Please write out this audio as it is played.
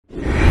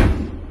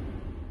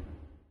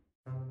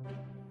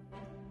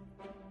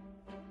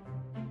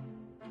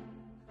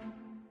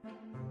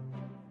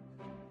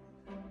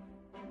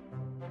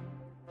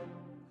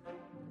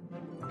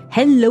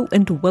Hello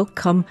and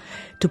welcome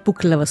to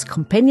Book Lovers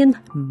Companion.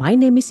 My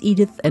name is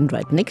Edith and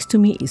right next to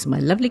me is my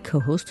lovely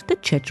co-host, the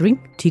Chattering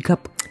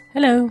Teacup.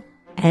 Hello.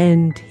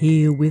 And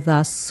here with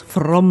us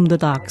from the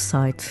dark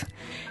side,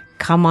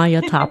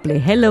 Kamaya Tarpley.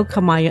 Hello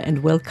Kamaya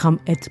and welcome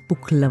at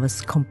Book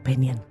Lovers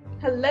Companion.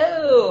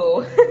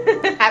 Hello.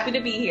 Happy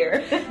to be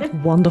here.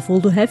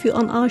 Wonderful to have you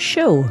on our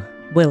show.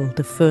 Well,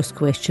 the first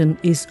question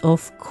is,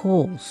 of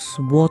course,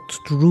 what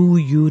drew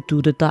you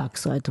to the dark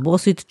side?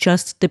 Was it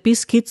just the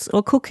biscuits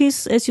or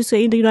cookies, as you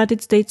say in the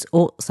United States,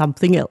 or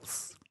something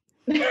else?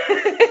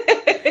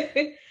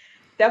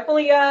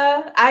 Definitely,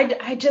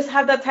 I just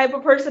have that type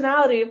of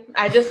personality.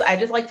 I just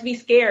like to be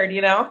scared,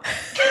 you know?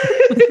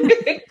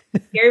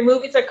 Scary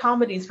movies are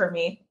comedies for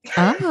me.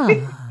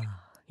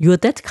 You're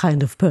that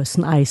kind of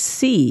person, I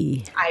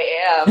see.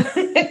 I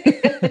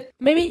am.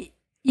 Maybe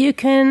you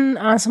can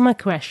answer my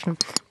question.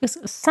 Because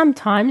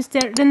sometimes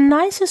they're the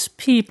nicest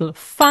people,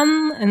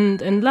 fun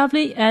and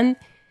lovely, and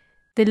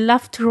they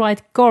love to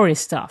write gory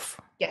stuff.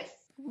 Yes.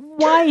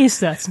 Why is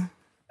that?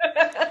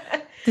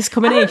 This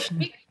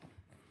combination.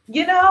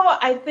 You know,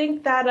 I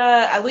think that,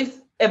 at least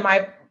in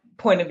my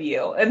point of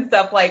view and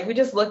stuff, like we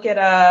just look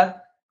at,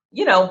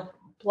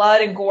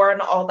 blood and gore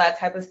and all that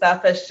type of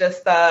stuff as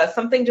just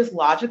something just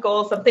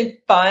logical, something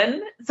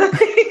fun,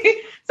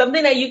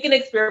 something that you can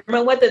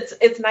experiment with.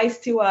 It's nice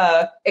to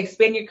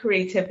expand your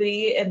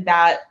creativity in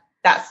that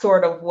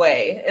sort of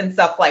way and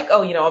stuff like,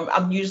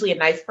 I'm usually a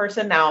nice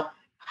person. Now,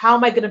 how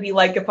am I going to be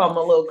like if I'm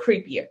a little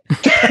creepier?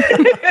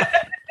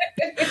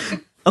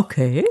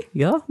 Okay,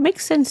 yeah,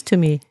 makes sense to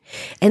me.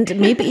 And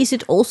maybe is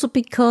it also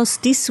because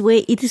this way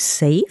it is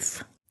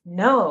safe?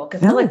 No,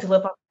 because I like to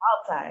live on the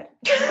wild side.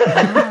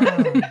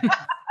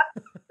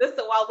 This is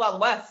the wild,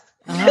 wild west.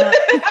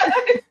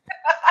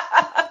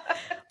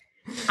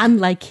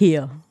 Unlike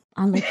here.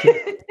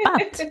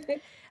 But,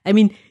 I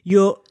mean,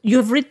 you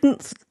have written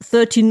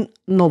 13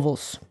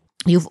 novels.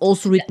 You've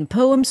also written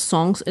poems,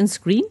 songs, and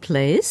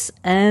screenplays.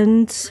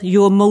 And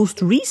your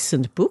most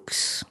recent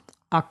books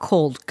are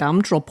called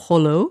Gumdrop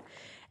Hollow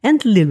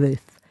and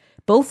Lilith.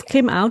 Both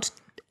came out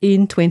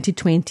in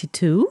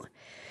 2022.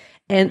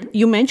 And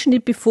you mentioned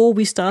it before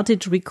we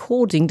started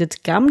recording,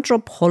 that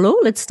Gumdrop Hollow,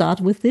 let's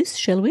start with this,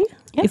 shall we?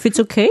 Yeah. If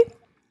it's okay?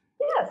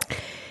 Yes.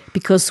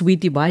 Because we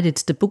divided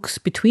the books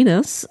between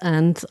us,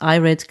 and I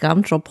read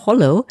Gumdrop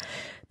Hollow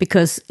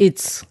because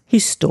it's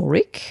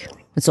historic.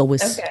 It's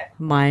always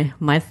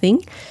my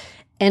thing.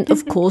 And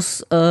of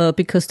course,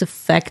 because the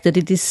fact that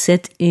it is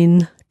set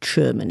in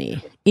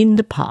Germany, in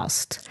the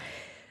past.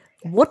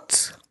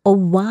 What or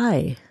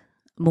why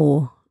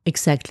more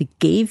exactly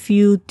gave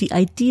you the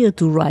idea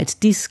to write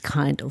this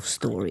kind of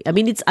story? I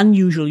mean, it's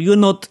unusual. You're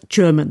not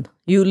German.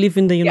 You live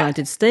in the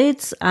United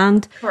States.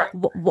 And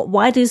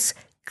why this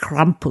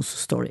Krampus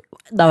story?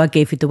 Now I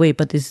gave it away,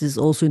 but this is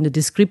also in the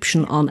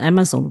description on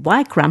Amazon.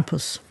 Why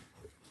Krampus?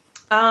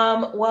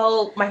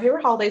 Well, my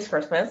favorite holiday is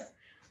Christmas.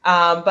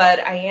 But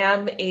I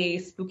am a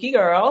spooky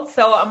girl.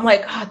 So I'm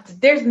like,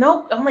 there's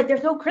no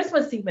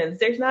Christmas demons.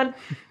 There's none.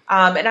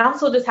 And I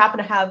also just happen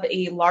to have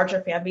a larger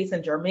fan base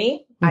in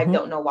Germany. Mm-hmm. I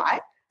don't know why,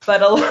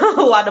 but a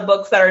lot of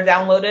books that are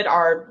downloaded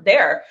are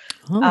there.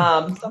 So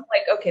I'm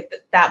like, okay,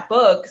 that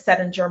book set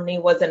in Germany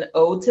was an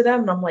ode to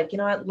them. And I'm like, you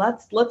know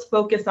what, let's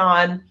focus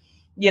on,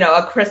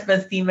 a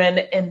Christmas demon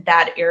in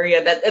that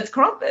area that it's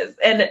Krampus.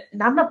 And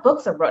not enough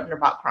books are written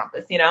about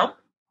Krampus,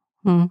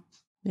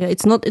 Yeah,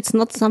 it's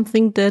not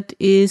something that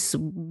is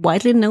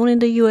widely known in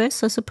the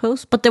US, I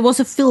suppose. But there was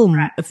a film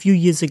a few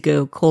years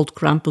ago called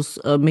Krampus,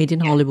 made in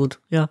Hollywood.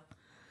 Yeah.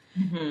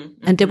 Mm-hmm.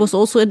 And there was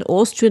also an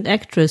Austrian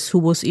actress who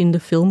was in the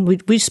film.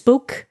 We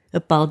spoke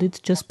about it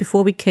just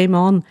before we came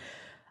on.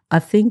 I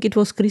think it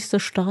was Christa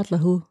Stadler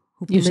who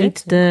played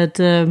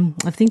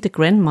the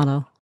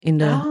grandmother in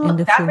the film.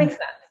 That makes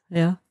sense.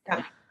 Yeah.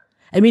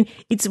 I mean,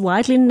 it's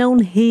widely known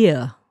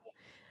here,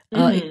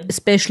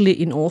 especially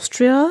in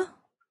Austria.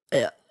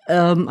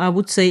 I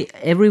would say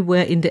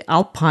everywhere in the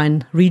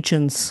Alpine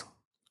regions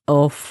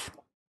of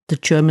the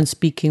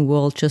German-speaking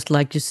world, just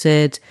like you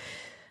said.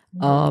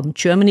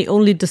 Germany,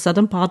 only the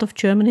southern part of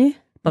Germany,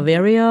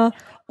 Bavaria,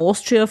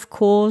 Austria, of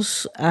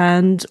course,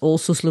 and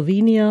also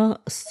Slovenia,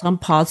 some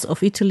parts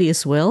of Italy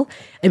as well.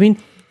 I mean,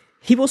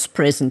 he was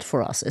present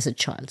for us as a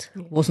child,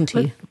 wasn't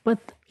he? But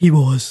he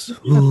was.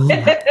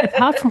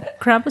 Apart from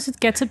Krampus, it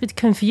gets a bit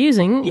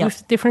confusing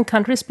with different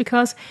countries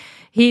because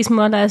he's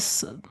more or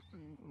less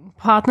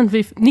partnered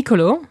with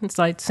Niccolo, it's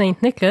like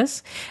Saint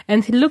Nicholas,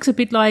 and he looks a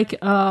bit like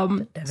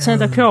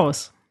Santa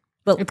Claus.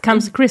 Well, it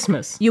comes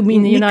Christmas. You mean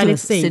in the Nicholas, United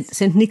States?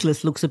 Saint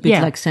Nicholas looks a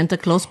bit like Santa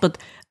Claus, but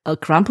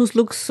Krampus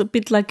looks a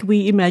bit like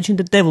we imagine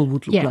the devil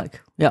would look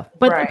like. Yeah,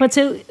 but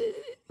so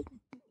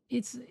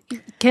it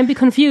can be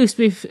confused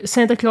with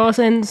Santa Claus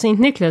and Saint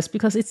Nicholas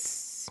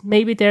because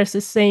maybe there's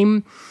the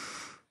same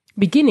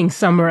beginning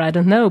somewhere. I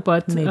don't know,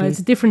 but it's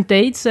different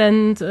dates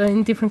and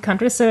in different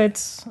countries, so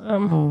it's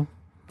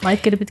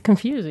might get a bit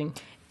confusing.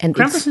 And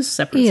Krampus is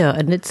separate. Yeah,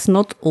 and it's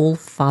not all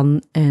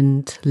fun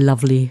and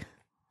lovely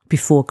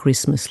before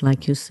Christmas,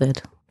 like you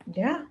said.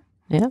 Yeah.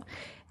 Yeah.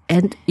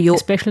 And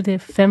especially the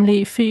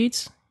family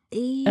foods.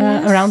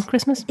 Yes. Around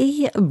Christmas?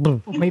 Yeah.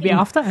 Or maybe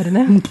after, I don't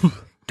know.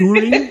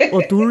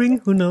 during,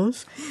 who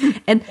knows?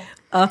 And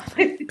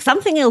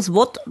something else.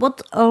 What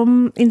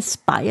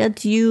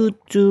inspired you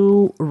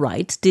to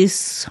write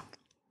this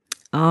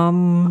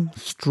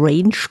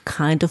strange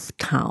kind of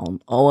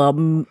town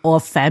or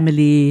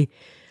family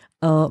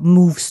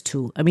moves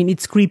to? I mean,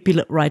 it's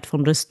creepy right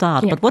from the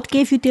start. Yeah. But what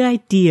gave you the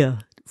idea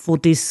for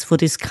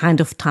this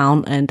kind of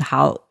town and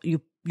how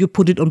you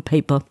put it on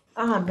paper?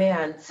 Oh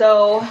man.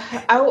 So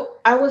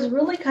I was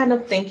really kind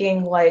of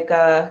thinking like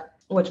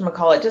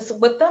whatchamacallit, just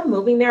with them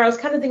moving there, I was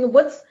kind of thinking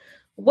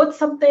what's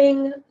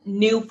something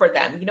new for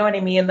them? You know what I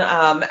mean?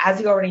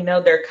 As you already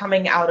know, they're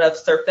coming out of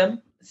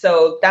serfdom.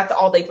 So that's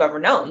all they've ever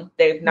known.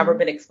 They've never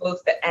been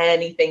exposed to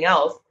anything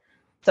else.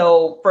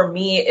 So for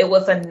me, it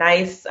was a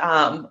nice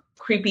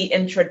creepy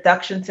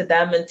introduction to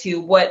them into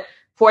what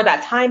for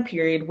that time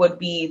period would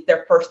be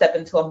their first step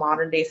into a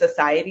modern day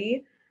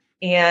society.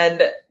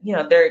 And, you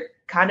know, they're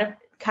kind of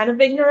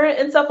ignorant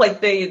and stuff. Like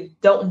they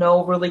don't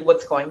know really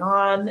what's going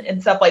on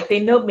and stuff. Like they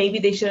know maybe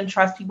they shouldn't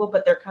trust people,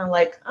 but they're kind of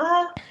like,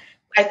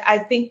 I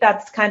think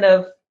that's kind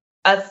of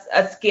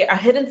a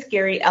hidden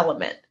scary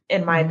element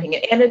in my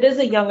opinion. And it is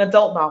a young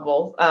adult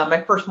novel,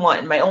 my first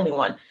one, my only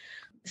one.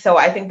 So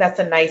I think that's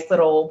a nice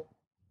little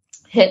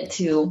hint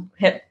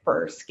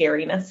for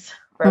scariness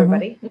for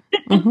everybody.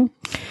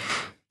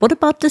 What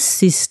about the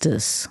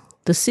sisters?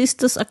 The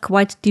sisters are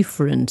quite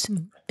different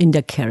in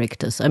their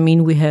characters. I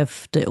mean, we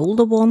have the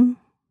older one,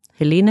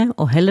 Helene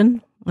or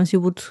Helen, as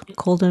you would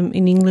call them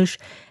in English,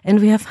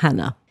 and we have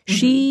Hannah.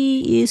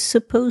 She is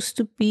supposed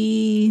to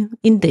be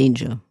in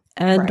danger.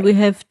 And we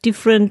have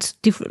different,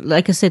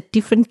 like I said,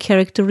 different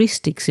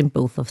characteristics in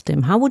both of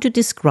them. How would you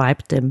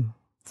describe them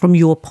from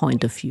your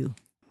point of view?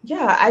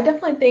 Yeah, I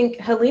definitely think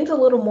Helene's a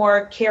little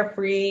more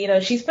carefree. You know,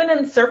 she's been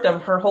in serfdom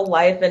her whole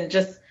life, and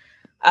just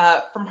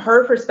from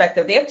her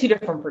perspective, they have two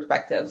different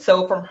perspectives.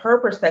 So from her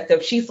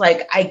perspective, she's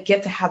like, I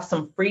get to have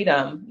some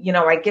freedom. You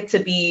know, I get to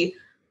be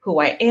who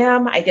I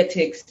am. I get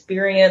to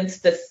experience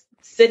this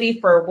city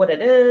for what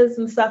it is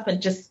and stuff,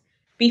 and just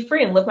be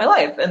free and live my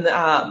life.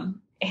 And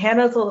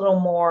Hannah's a little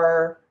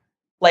more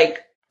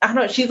like, I don't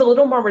know, she's a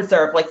little more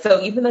reserved. Like,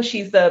 so even though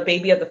she's the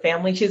baby of the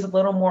family, she's a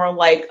little more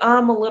like,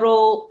 I'm a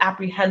little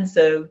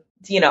apprehensive,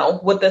 you know,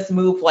 with this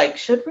move. Like,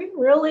 should we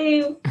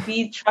really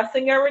be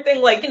trusting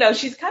everything? Like, you know,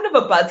 she's kind of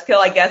a buzzkill,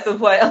 I guess, is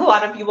what a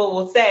lot of people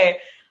will say.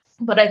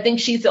 But I think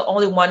she's the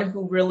only one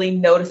who really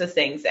notices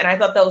things. And I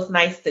thought that was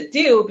nice to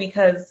do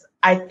because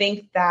I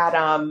think that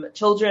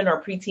children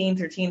or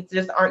preteens or teens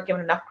just aren't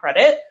given enough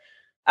credit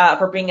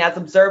for being as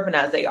observant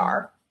as they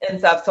are and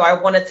stuff. So I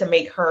wanted to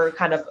make her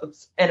kind of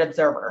an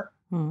observer.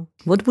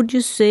 What would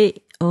you say,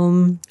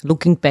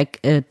 looking back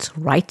at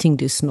writing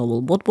this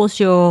novel, what was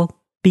your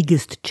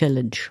biggest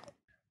challenge?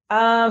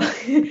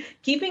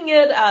 Keeping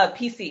it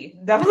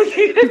PC. Definitely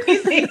keeping it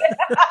PC.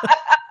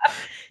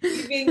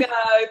 Keeping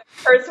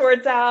curse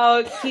words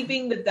out,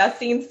 keeping the death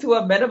scenes to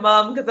a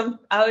minimum, because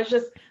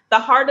the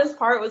hardest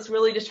part was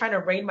really just trying to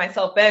rein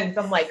myself in,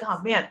 because I'm like,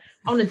 oh man,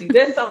 I want to do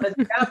this, I want to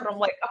do that, but I'm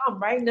like, oh, I'm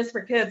writing this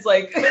for kids,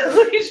 like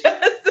just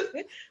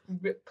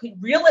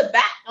reel it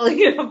back,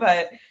 you know.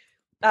 But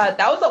that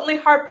was the only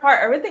hard part.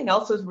 Everything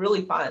else was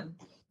really fun.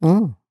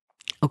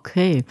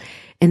 Okay.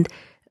 And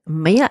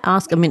may I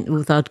ask, I mean,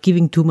 without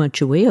giving too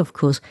much away, of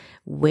course,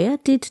 where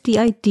did the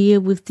idea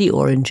with the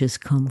oranges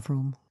come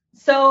from?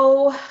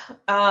 So,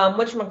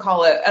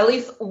 whatchamacallit, at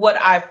least what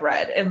I've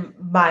read in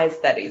my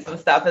studies and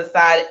stuff, is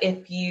that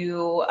if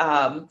you,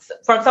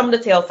 from some of the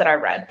tales that I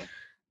read,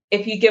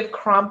 if you give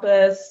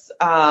Krampus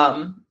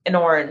an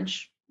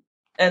orange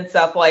and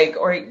stuff like,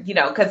 or, you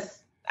know,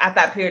 because at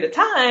that period of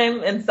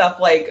time and stuff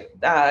like,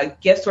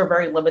 gifts were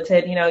very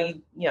limited, you know,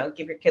 you know,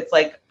 give your kids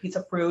like a piece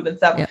of fruit and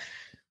stuff. Yeah.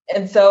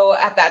 And so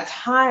at that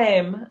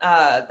time,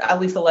 at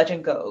least the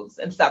legend goes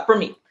and stuff for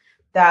me,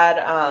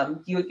 that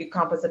you would give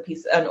Krampus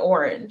an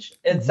orange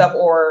and stuff,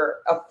 or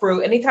a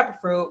fruit, any type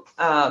of fruit,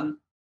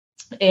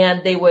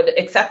 and they would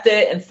accept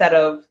it instead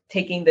of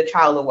taking the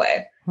child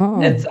away.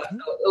 And so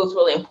it was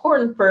really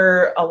important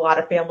for a lot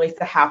of families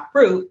to have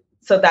fruit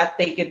so that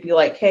they could be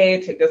like,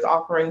 hey, take this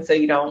offering so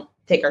you don't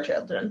take our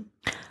children.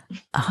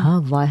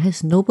 Why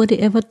has nobody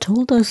ever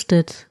told us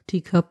that,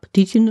 Teacup?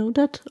 Did you know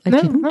that? I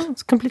didn't. No,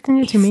 it's completely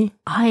new to me.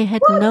 I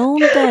had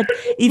known that.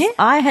 If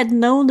I had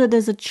known that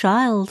as a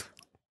child.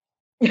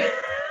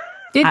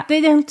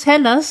 They don't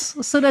tell us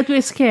so that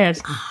we're scared.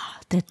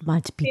 That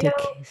might be the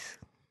case.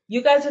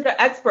 You guys are the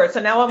experts,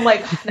 so now I'm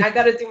like, I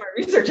got to do my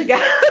research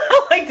again.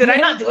 Like, did I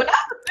not do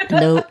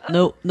enough?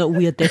 No,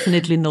 we are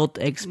definitely not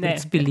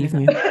experts. Believe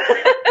me.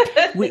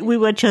 We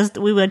were just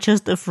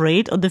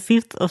afraid on the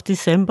 5th of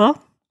December,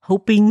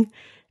 hoping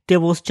there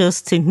was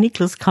just St.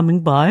 Nicholas coming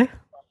by,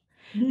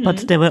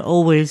 but there were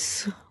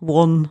always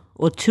one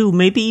or two,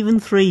 maybe even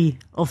three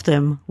of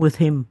them with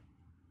him.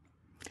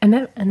 I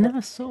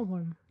never saw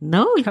one.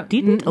 No, it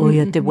didn't. Oh,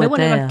 yeah, they were there. No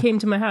one ever came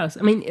to my house.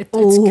 I mean, it's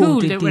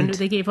cool that when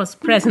they gave us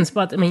presents,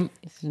 but I mean,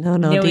 no.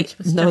 it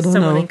was just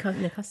someone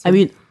in the custom. I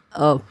mean,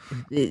 Oh,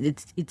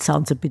 it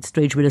sounds a bit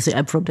strange when I say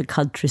I'm from the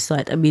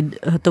countryside. I mean,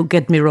 don't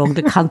get me wrong,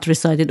 the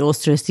countryside in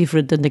Austria is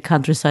different than the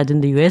countryside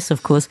in the US,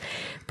 of course.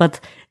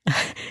 But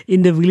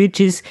in the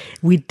villages,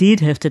 we did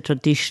have the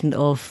tradition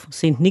of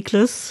St.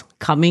 Nicholas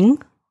coming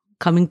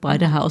by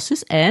the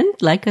houses. And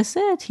like I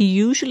said, he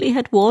usually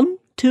had 1,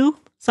 2,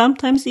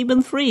 sometimes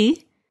even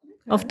 3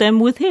 of them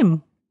with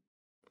him.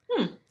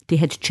 They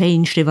had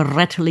changed, they were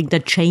rattling the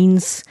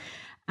chains,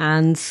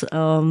 and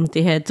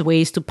they had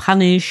ways to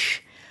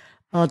punish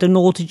the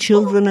naughty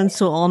children and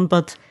so on,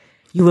 but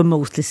you were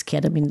mostly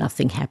scared. I mean,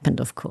 nothing happened,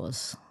 of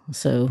course.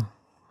 So,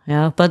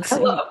 yeah, but... I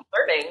love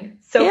learning,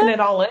 soaking it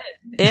all in.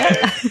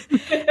 Yeah.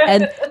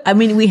 And, I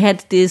mean, we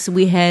had these, a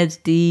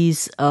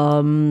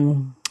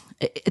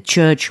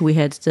church, we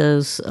had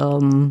those,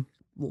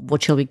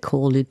 what shall we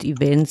call it,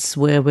 events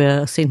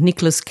where St.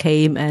 Nicholas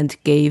came and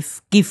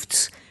gave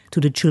gifts to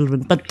the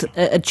children. But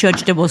at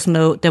church, there was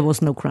no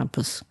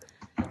Krampus,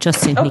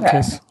 just St.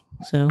 Nicholas.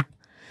 So...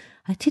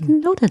 I didn't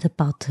know that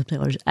about the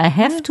origin. I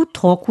have to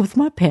talk with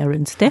my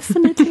parents.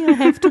 Definitely, I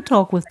have to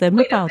talk with them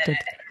about it.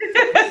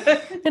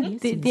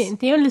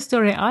 The only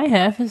story I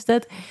have is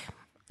that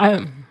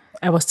I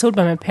was told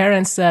by my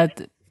parents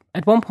that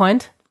at one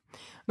point,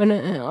 when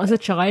I was a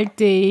child,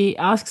 they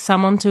asked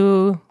someone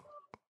to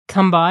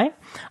come by.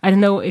 I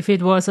don't know if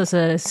it was as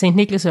a St.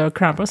 Nicholas or a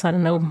Krampus. I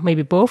don't know,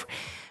 maybe both.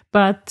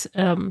 But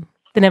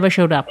they never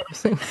showed up.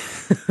 So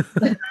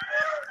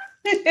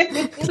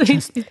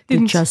they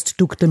just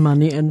took the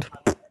money and...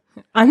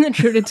 I'm not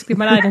sure they took the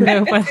money, I don't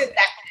know, but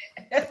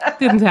it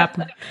didn't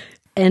happen.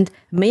 And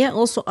may I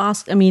also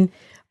ask, I mean,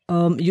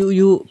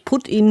 you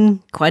put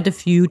in quite a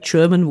few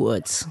German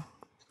words.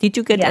 Did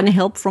you get any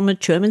help from a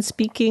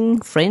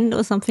German-speaking friend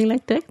or something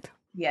like that?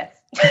 Yes.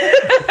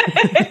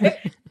 Yeah,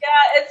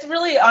 it's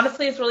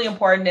really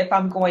important if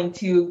I'm going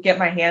to get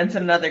my hands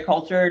in another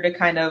culture to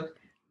kind of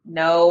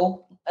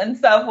know and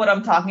stuff what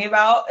I'm talking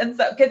about and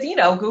stuff, because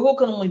Google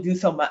can only do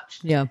so much.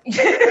 Yeah.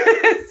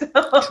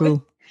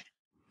 True.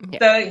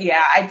 So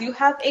yeah, I do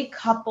have a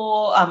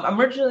couple. I'm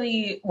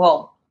originally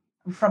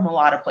from a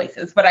lot of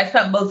places, but I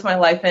spent most of my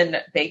life in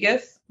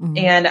Vegas,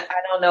 and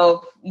I don't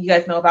know if you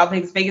guys know about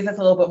Vegas. Vegas is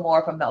a little bit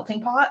more of a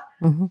melting pot,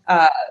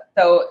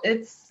 so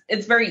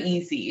it's very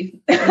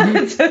easy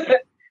to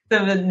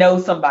know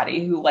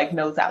somebody who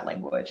knows that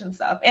language and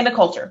stuff and the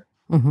culture.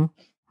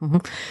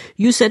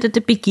 You said at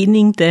the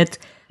beginning that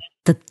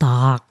the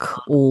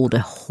dark or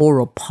the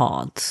horror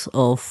part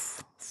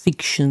of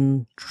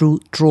fiction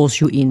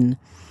draws you in.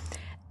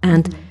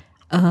 And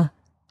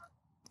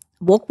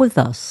walk with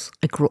us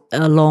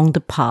along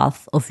the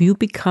path of you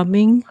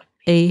becoming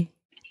a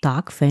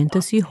dark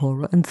fantasy,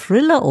 horror, and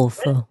thriller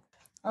author.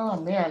 Oh,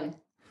 man.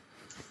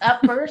 At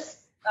first,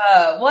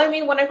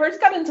 when I first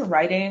got into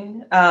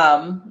writing,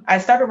 I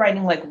started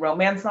writing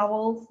romance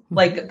novels.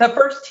 Like the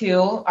first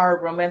 2 are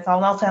romance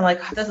novels. And I'll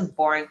say this is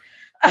boring.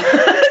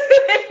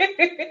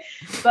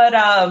 But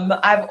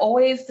I've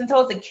always, since I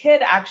was a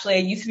kid, actually, I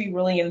used to be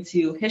really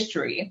into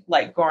history,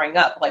 growing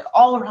up,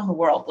 all around the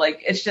world.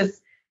 It's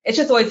just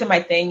always been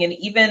my thing. And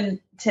even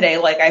today,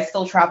 I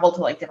still travel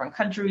to different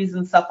countries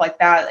and stuff like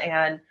that.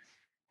 And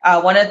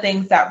one of the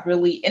things that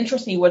really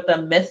interests me were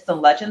the myths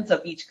and legends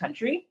of each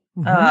country.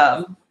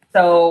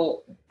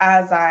 So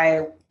as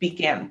I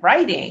began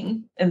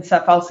writing and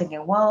stuff, I was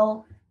thinking,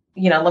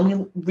 let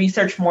me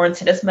research more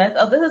into this myth.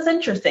 Oh, this is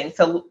interesting.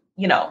 So,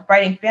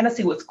 writing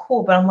fantasy was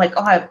cool, but I'm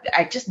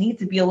I just need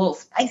to be a little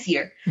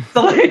spicier.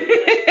 So, so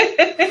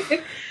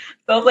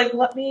I was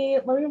let me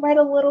write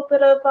a little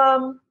bit of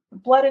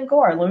blood and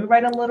gore. Let me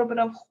write a little bit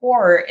of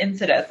horror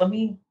into this. Let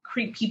me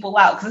creep people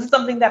out, because this is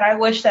something that I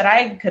wish that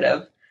I could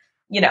have,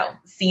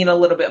 seen a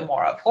little bit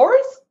more of.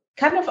 Horror's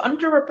kind of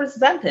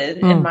underrepresented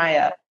in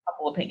my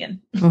humble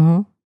opinion.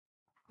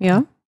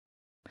 Yeah.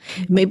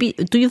 Maybe,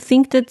 do you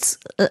think that's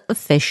a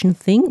fashion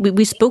thing?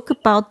 We spoke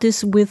about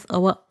this with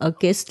our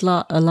guest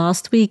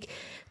last week,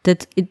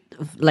 that it,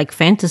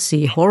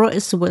 fantasy, horror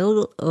as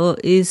well,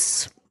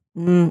 is,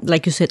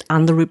 like you said,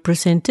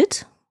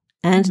 underrepresented.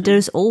 And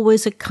there's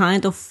always a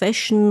kind of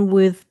fashion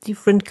with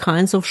different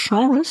kinds of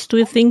genres. Do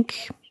you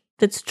think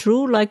that's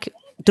true?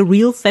 The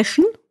real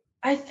fashion?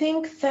 I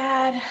think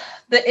that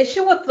the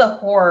issue with the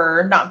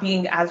horror not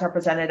being as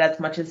represented as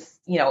much as,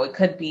 it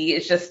could be,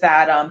 is just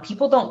that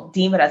people don't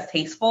deem it as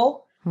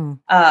tasteful,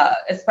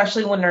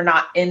 especially when they're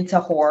not into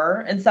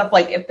horror and stuff.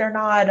 If they're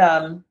not,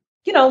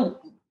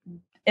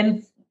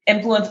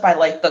 influenced by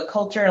the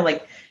culture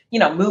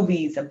and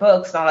movies and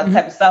books and all that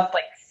type of stuff,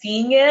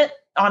 seeing it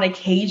on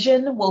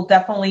occasion will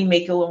definitely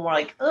make it a little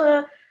more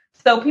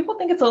So people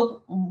think it's a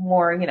little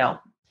more,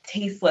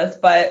 tasteless,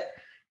 but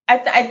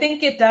I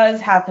think it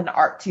does have an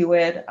art to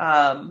it.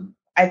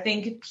 I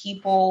think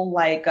people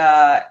like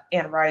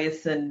Anne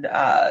Rice and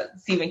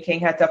Stephen King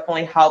have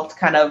definitely helped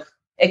kind of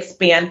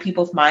expand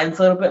people's minds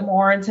a little bit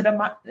more into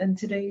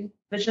the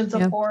visions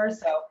of horror.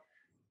 So,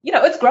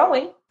 it's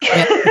growing.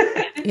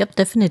 Yep,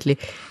 definitely.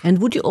 And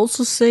would you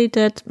also say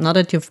that, now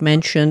that you've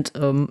mentioned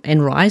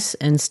Anne Rice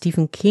and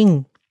Stephen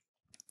King,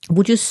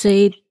 would you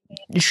say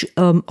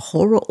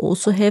horror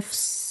also have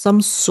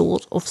some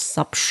sort of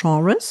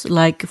subgenres,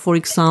 like, for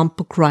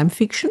example, crime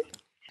fiction?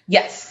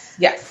 Yes,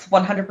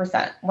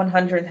 100%,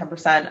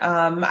 110%.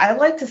 I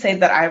like to say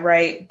that I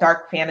write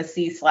dark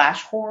fantasy /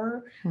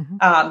 horror,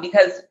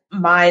 because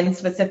mine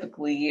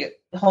specifically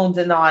hones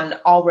in on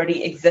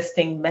already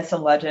existing myths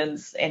and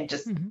legends and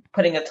just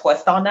putting a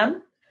twist on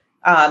them.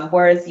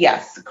 Whereas,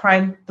 yes,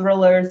 crime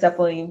thrillers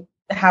definitely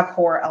have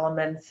horror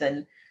elements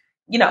and,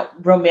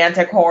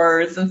 romantic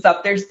horrors and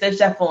stuff. There's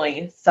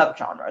definitely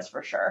subgenres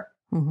for sure.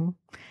 Do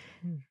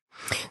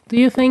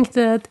you think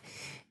that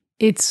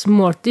it's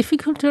more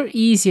difficult or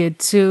easier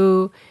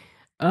to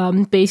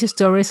base your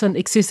stories on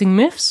existing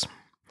myths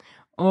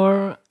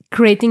or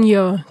creating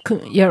your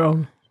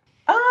own?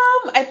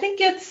 I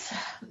think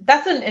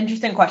that's an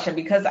interesting question,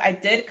 because I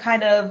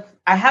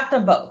have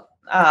done both.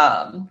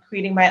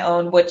 Creating my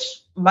own, which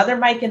Mother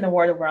Mike and the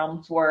War of the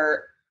Realms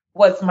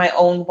was my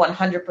own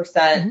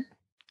 100%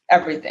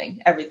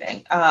 everything.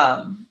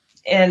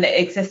 And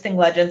existing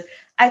legends.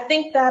 I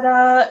think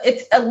that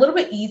it's a little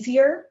bit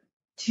easier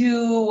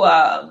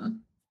to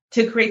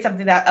create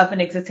something that of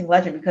an existing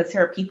legend, because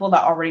there are people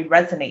that already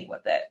resonate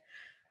with it.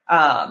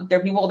 There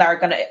are people that are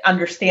going to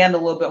understand a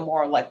little bit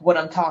more like what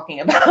I'm talking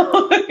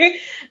about.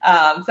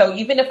 So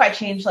even if I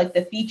change like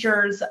the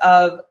features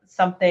of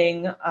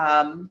something,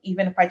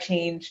 even if I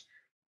change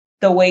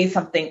the way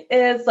something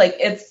is, like,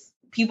 it's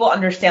people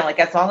understand, like,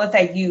 as long as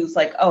I use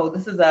like, oh,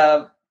 this is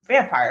a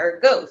vampire or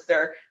ghost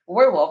or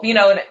werewolf, you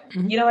know what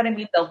I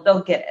mean?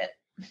 They'll get it.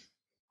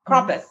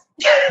 Krampus.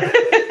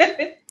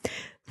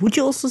 Would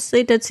you also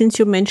say that, since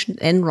you mentioned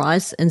Anne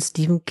Rice and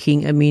Stephen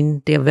King, I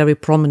mean, they are very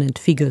prominent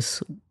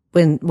figures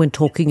when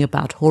talking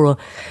about horror.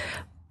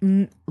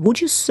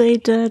 Would you say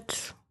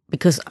that,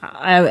 because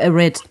I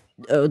read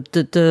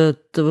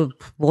the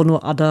one or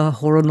other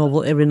horror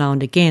novel every now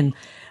and again,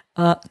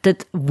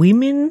 that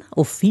women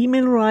or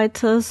female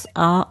writers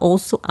are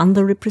also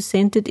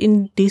underrepresented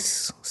in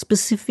this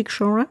specific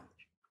genre?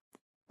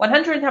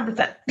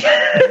 110%.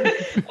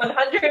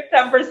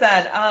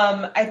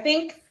 110%. I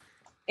think,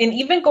 and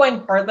even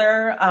going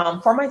further,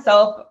 for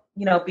myself,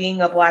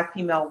 being a Black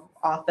female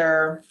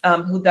author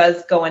who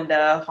does go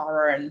into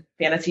horror and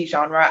fantasy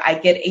genre, I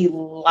get a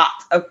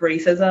lot of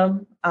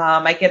racism.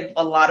 I get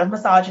a lot of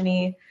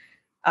misogyny.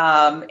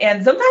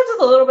 And sometimes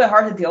it's a little bit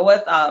hard to deal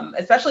with,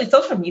 especially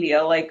social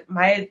media, like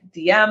my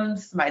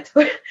DMs, my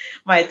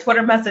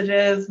Twitter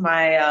messages,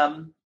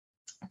 my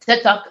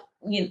TikTok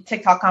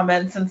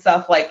comments and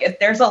stuff. Like,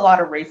 there's a lot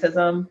of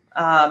racism,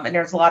 and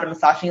there's a lot of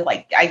misogyny.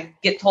 Like, I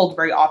get told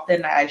very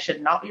often I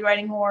should not be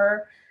writing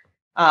horror.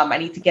 I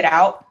need to get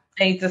out.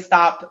 I need to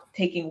stop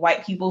taking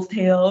white people's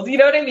tales. You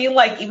know what I mean?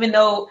 Like, even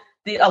though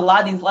a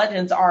lot of these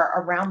legends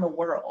are around the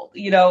world,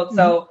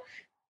 so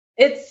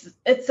it's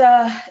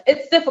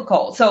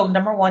difficult. So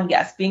number one,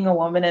 yes, being a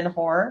woman in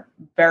horror,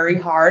 very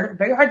hard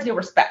to get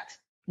respect.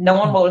 No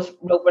one will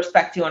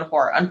respect you in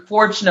horror,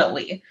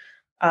 unfortunately.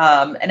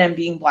 And then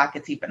being Black,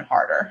 it's even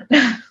harder.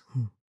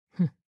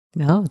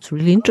 Yeah, it's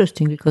really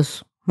interesting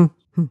because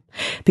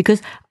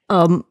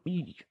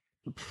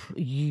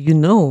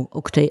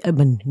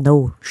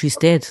no, she's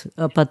dead,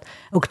 but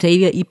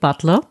Octavia E.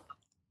 Butler.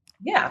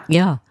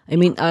 Yeah. I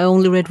mean, I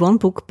only read one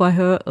book by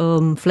her,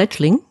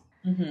 Fledgling,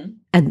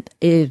 and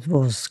it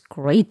was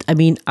great. I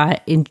mean, I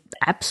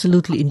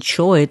absolutely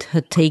enjoyed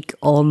her take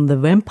on the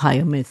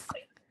vampire myth.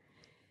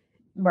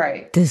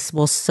 Right. This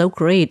was so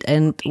great.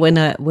 And when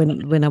I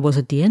was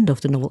at the end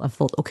of the novel, I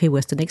thought, okay,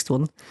 where's the next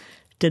one?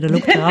 Then I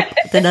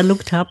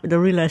looked up and I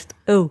realized,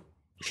 oh,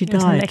 she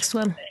died. The next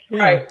one.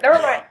 Yeah. Right. Never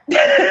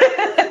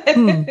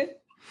mind.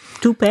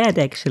 Too bad,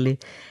 actually.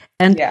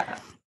 And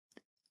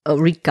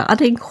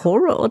regarding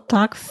horror or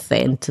dark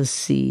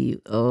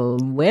fantasy,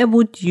 where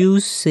would you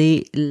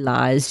say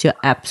lies your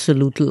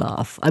absolute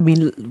love? I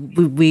mean,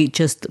 we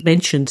just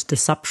mentioned the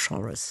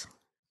subgenres.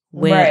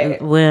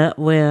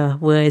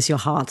 Where is your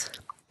heart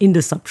in the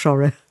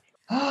subgenre?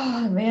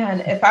 Oh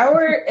man, if I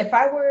were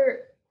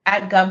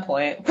at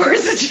gunpoint,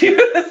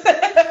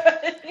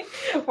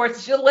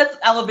 let's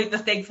elevate the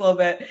stakes a little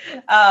bit.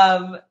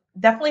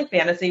 Definitely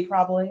fantasy,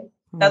 probably.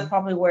 That's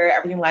probably where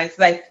everything lies.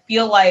 Because I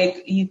feel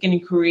like you can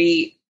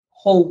create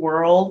whole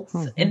worlds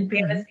in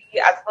fantasy.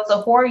 As opposed to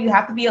horror, you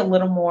have to be a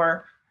little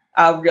more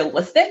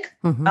realistic.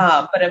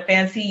 But in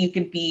fantasy, you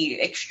can be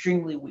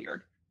extremely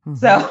weird.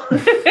 So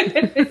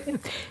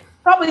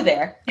probably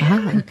there.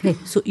 Okay.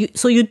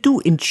 So you do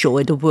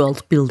enjoy the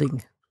world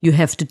building you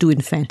have to do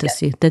in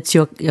fantasy. Yeah. That's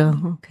your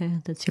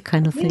that's your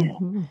kind of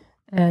thing.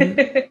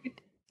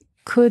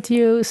 Could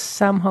you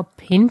somehow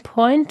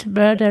pinpoint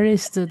where there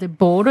is the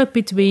border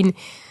between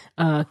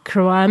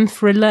crime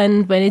thriller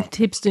and when it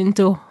tips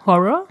into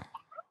horror?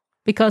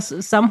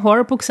 Because some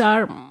horror books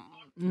are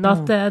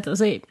not that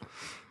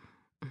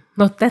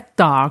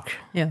dark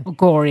or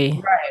gory.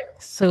 Right.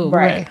 So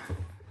right.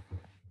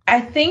 I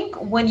think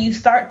when you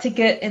start to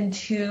get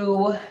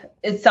into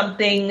it's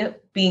something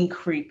being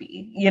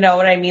creepy, you know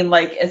what I mean?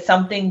 Like it's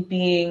something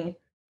being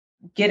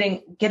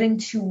getting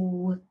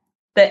to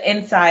the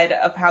inside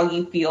of how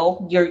you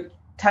feel. You're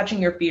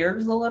touching your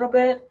fears a little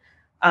bit.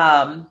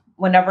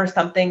 whenever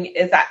something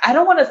is, I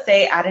don't want to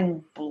say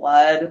adding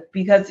blood,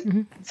 because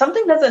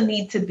something doesn't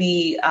need to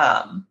be,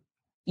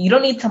 you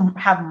don't need to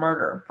have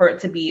murder for it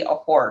to be a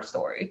horror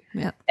story.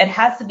 Yeah. It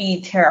has to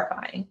be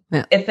terrifying.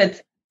 Yeah. If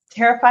it's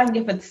terrifying,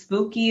 if it's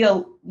spooky,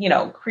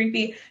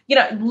 creepy,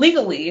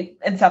 legally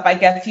and stuff, I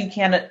guess you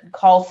can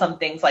call some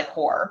things like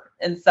horror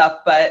and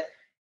stuff, but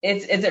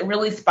is it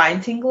really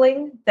spine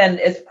tingling? Then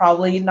it's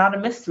probably not a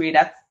mystery.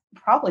 That's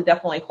probably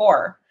definitely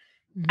horror.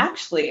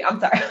 Actually, I'm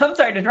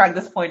sorry to drag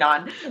this point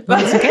on,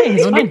 but it's okay.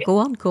 No, go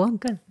on.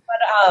 But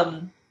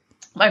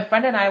my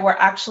friend and I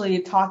were actually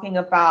talking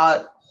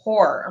about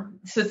horror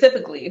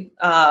specifically,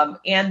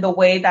 and the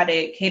way that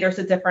it caters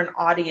to different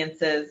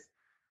audiences.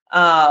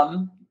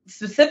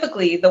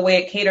 Specifically, the way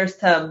it caters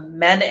to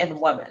men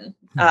and women,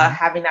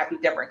 having that be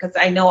different. Because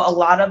I know a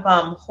lot of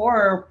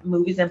horror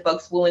movies and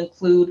books will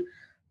include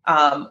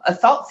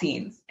assault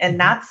scenes, and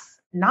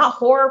that's not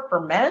horror for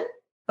men,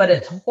 but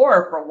it's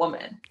horror for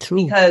women.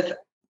 True. Because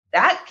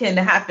that can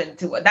happen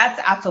to it. That's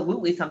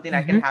absolutely something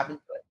that can happen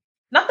to it.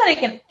 Not that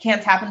it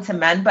can't happen to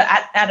men, but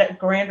at a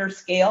grander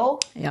scale,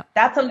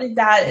 that's something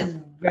that is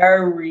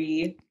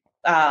very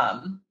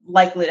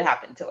likely to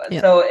happen to us.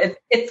 Yeah. So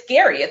it's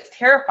scary. It's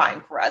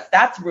terrifying for us.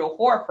 That's real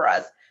horror for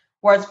us.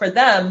 Whereas for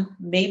them,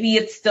 maybe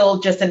it's still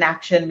just an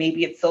action.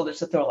 Maybe it's still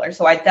just a thriller.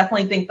 So I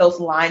definitely think those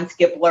lines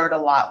get blurred a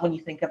lot when you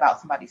think about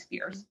somebody's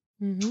fears.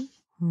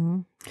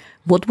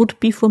 What would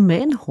be for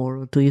men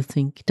horror, do you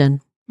think, then?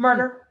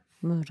 Murder.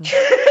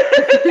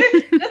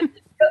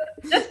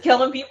 Just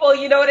killing people.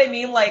 You know what I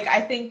mean? Like,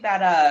 I think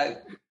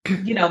that,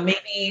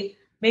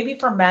 maybe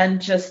for men,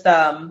 just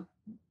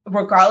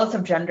regardless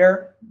of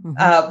gender,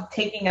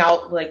 taking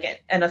out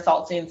like an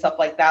assault scene and stuff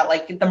like that.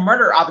 Like, the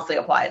murder obviously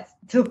applies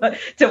to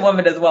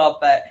women as well,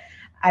 but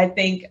I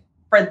think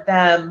for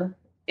them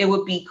it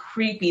would be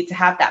creepy to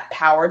have that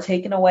power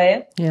taken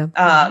away.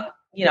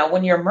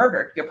 When you're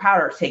murdered, your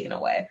power is taken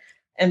away,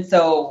 and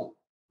so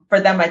for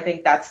them, I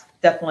think that's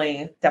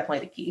definitely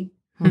the key.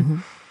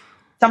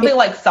 Something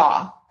like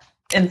Saw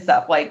and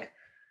stuff, like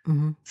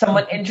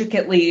someone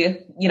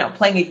intricately,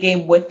 playing a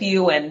game with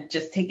you and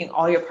just taking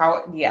all your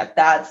power. Yeah,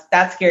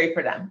 that's scary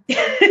for them.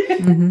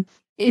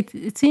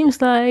 It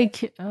seems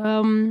like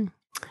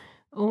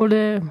all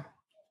the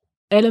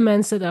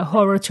elements that are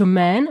horror to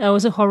men are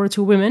also horror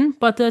to women,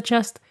 but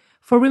just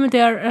for women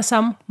there are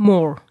some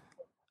more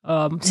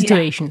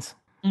situations.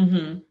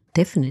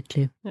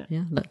 Definitely,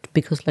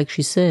 because like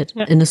she said,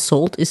 an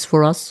assault is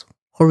for us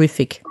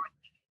horrific.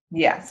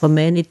 Yes. For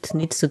men, it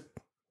needs a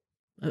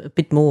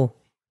bit more,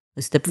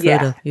 a step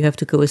further. You have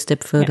to go a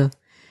step further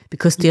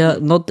because they are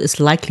not as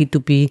likely to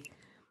be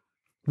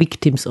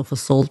victims of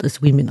assault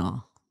as women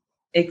are.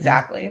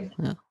 Exactly.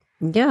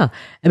 Yeah.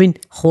 I mean,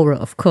 horror,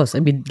 of course. I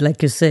mean,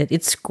 like you said,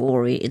 it's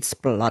gory, it's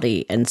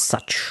bloody and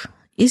such.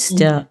 Is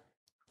there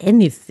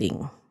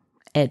anything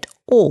at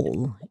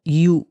all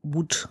you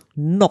would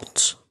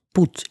not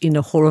put in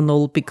a horror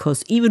novel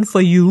because even for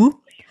you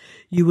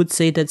would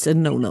say that's a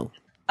no-no?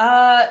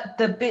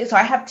 So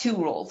I have two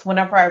rules.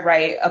 Whenever I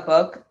write a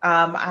book,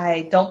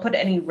 I don't put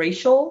any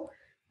racial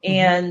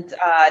and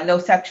no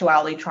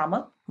sexuality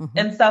trauma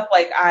and stuff.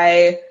 Like,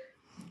 I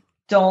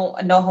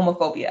don't, no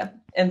homophobia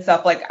and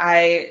stuff. Like,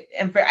 I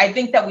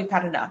think that we've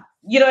had enough.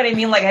 You know what I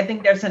mean? Like, I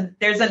think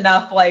there's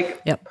enough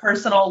like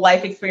personal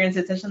life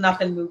experiences. There's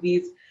enough in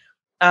movies,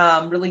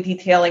 really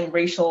detailing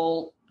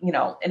racial,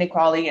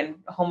 inequality and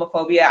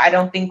homophobia. I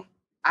don't think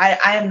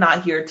I am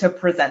not here to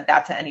present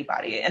that to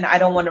anybody, and I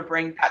don't want to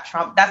bring that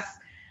trauma.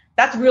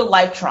 That's real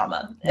life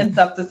trauma and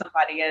stuff to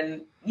somebody.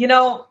 And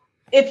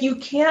if you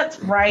can't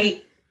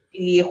write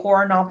a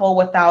horror novel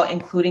without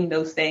including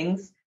those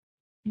things,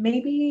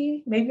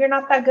 maybe you're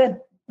not that good.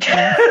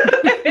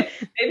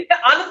 Maybe,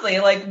 honestly,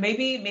 like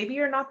maybe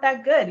you're not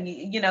that good.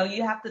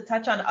 You have to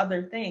touch on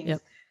other things,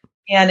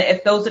 and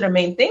if those are the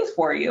main things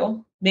for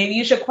you, maybe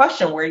you should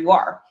question where you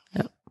are.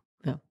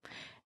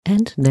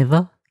 And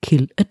never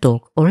kill a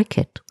dog or a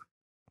cat.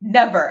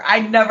 Never. I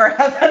never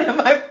have that in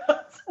my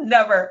books.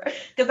 Never.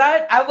 Because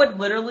I would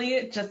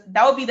literally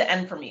that would be the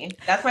end for me.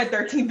 That's my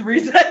 13th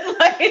reason.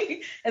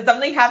 Like, if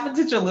something happened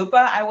to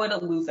Chalupa, I would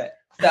lose it.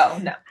 So,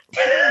 no.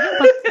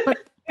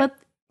 but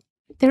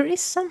there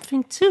is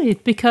something to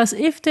it, because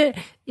if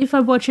I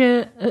watch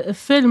a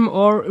film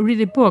or read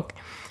a book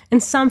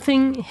and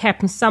something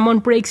happens, someone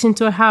breaks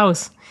into a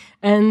house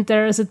and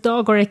there's a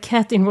dog or a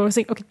cat involved, it's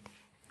like, okay,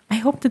 I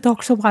hope the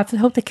dog survives. I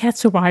hope the cat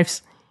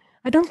survives.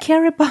 I don't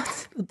care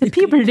about the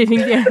people living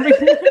there.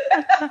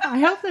 I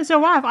hope they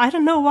survive. I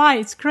don't know why.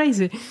 It's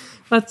crazy.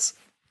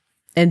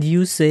 And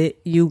you say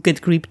you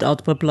get creeped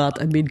out by blood.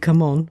 I mean,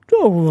 come on.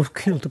 Oh,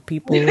 kill the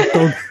people.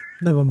 Don't.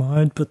 Never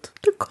mind. But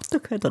the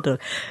cat.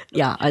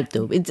 Yeah, I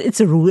do. It's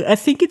a rule. I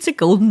think it's a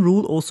golden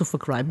rule also for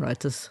crime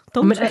writers.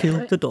 Don't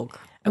kill the dog.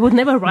 I would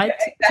never write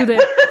to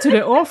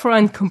the author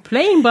and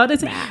complain, but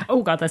it's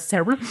oh god, that's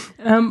terrible.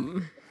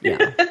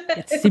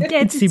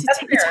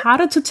 It's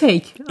harder to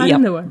take. I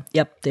don't know.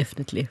 Yep,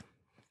 definitely.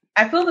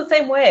 I feel the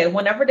same way.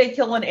 Whenever they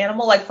kill an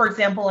animal, like for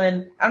example, I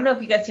don't know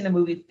if you guys seen the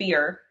movie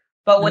Fear,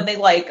 but when they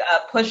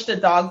push the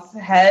dog's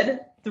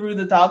head through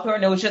the dog door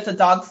and it was just a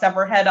dog's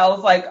severed head, I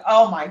was like,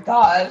 oh my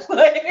God.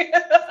 Like,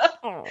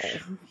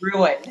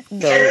 ruined.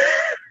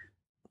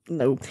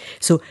 No.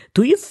 So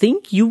do you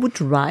think you would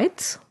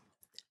write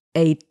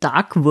a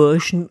dark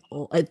version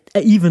or an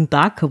even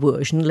darker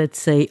version, let's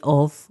say,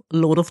 of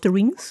Lord of the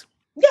Rings?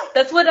 Yeah,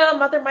 that's what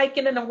Mother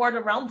Mikan and the War of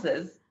the Realms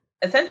is,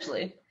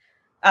 essentially,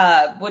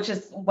 which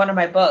is one of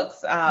my books.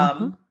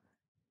 Yeah,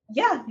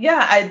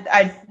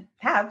 I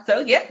have,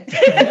 so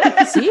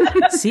yeah.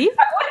 See?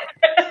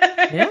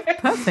 Yeah,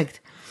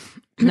 perfect.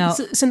 Now,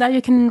 so now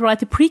you can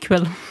write a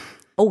prequel.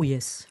 Oh,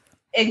 yes.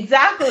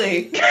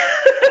 Exactly.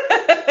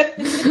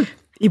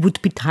 It would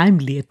be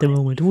timely at the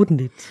moment, wouldn't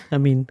it? I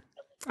mean...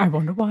 I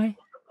wonder why.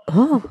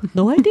 Oh,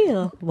 no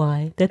idea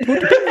why that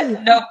would be.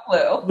 No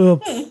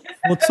clue.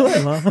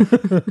 Whatsoever.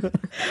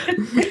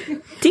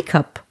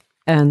 Teacup,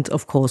 and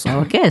of course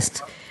our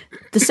guest.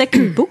 The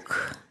second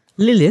book,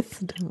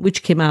 Lilith,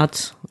 which came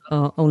out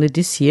only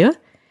this year.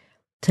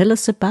 Tell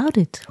us about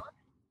it.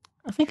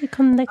 I think a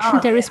connection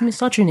there is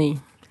misogyny.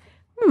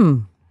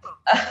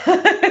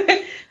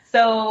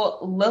 So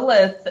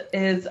Lilith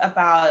is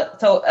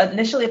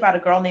initially about a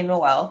girl named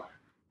Noelle.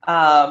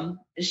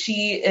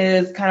 She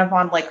is kind of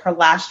on like her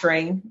last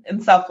string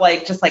and stuff,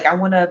 like just like I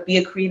want to be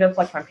a creative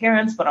like my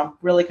parents, but I'm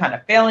really kind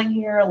of failing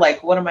here.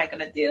 Like, what am I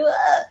gonna do?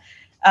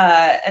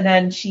 And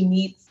then she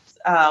meets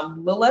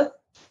Lilith,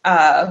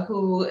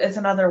 who is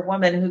another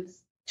woman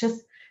who's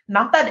just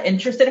not that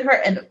interested in her.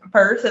 And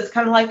first, it's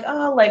kind of like,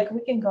 oh, like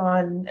we can go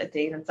on a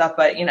date and stuff,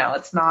 but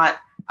it's not.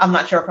 I'm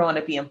not sure if I want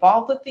to be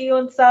involved with you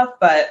and stuff,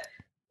 but.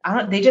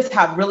 They just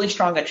have really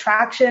strong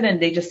attraction and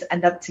they just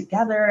end up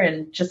together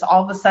and just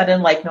all of a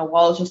sudden like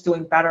Noelle is just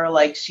doing better.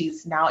 Like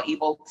she's now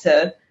able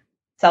to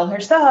sell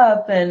her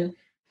stuff and,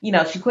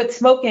 she quit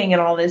smoking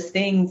and all these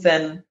things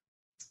and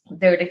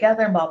they're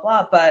together and blah,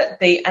 blah.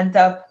 But they end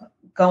up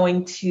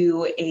going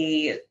to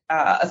a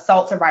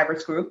assault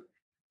survivors group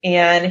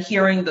and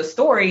hearing the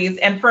stories.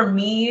 And for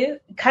me,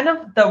 kind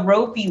of the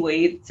Roe v.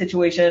 Wade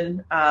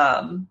situation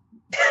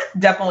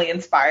definitely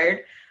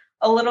inspired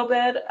a little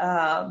bit.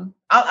 I'm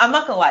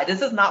not gonna lie.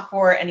 This is not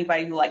for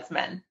anybody who likes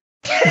men.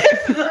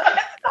 This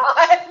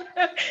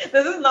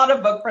is not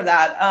a book for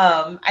that.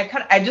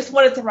 I just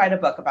wanted to write a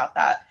book about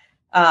that.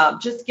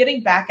 Just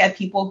getting back at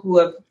people who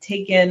have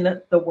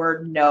taken the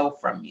word no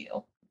from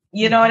you.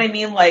 You know what I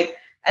mean? Like,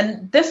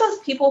 and this is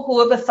people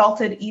who have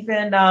assaulted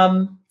even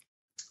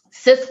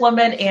cis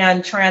women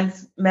and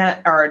trans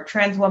men or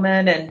trans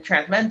women and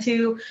trans men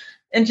too,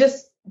 and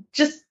just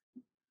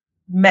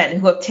men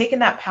who have taken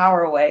that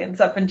power away and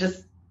stuff and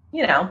just,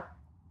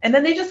 and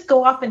then they just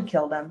go off and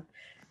kill them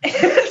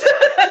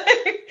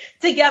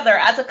together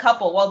as a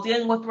couple while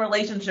dealing with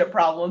relationship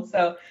problems.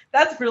 So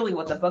that's really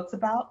what the book's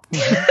about.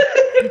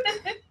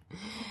 The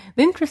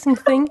interesting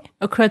thing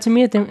occurred to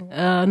me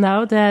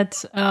now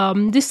that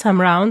this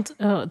time around,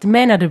 the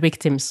men are the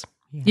victims.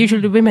 Yeah.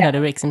 Usually the women are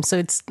the victims, so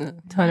it's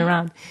turned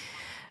around.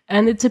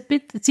 And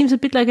it seems a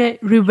bit like a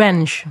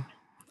revenge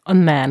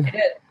on men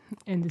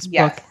in this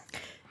book.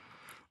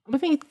 I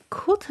think it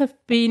could have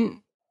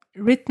been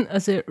written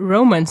as a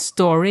romance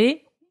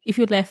story if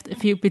you left a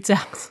few bits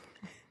out.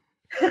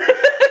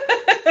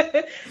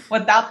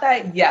 Without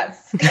that,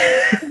 yes.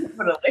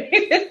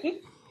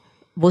 Definitely.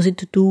 Was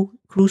it too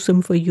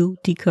gruesome for you,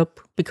 Teacup?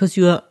 Because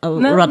you are a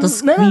rather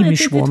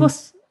squeamish one.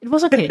 It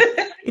was okay.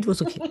 It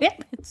was okay. Yeah,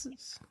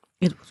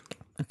 it was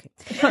okay. Okay.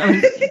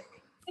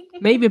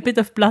 Maybe a bit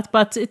of blood,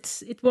 but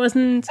it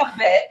wasn't... A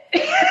bit.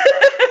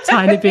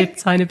 Tiny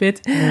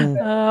bit.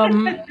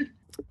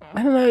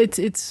 I don't know,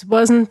 it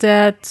wasn't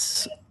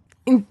that...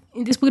 In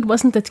this book, it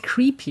wasn't that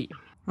creepy.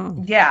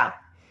 Oh. Yeah.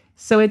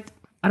 So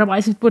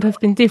otherwise it would have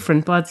been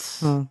different, but...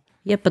 Oh.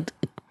 Yeah, but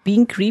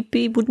being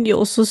creepy, wouldn't you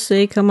also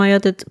say, Kamaya,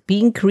 that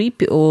being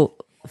creepy or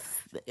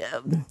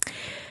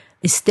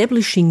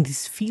establishing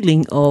this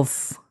feeling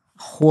of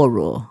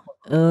horror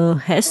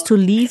has to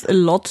leave a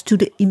lot to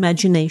the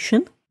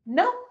imagination?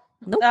 No.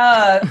 Nope.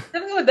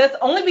 That's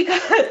only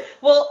because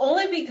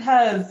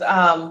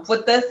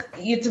with this,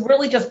 it's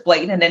really just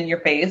blatant in your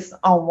face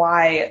on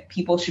why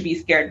people should be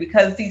scared,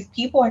 because these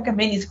people are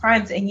committing these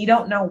crimes and you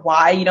don't know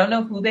why, you don't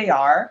know who they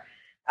are.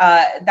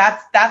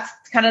 That's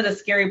kind of the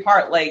scary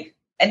part. Like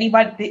any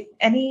of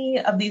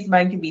these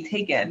men can be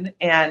taken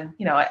and,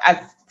 as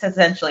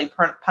essentially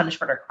punished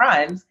for their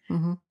crimes,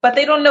 but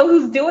they don't know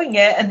who's doing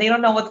it and they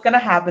don't know what's going to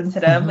happen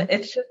to them.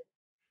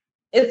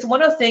 It's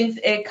one of those things.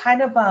 It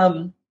kind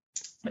of,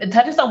 it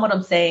touches on what I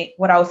was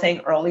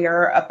saying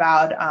earlier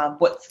about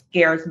what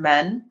scares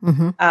men,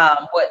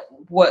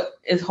 what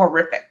is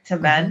horrific to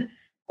men,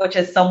 which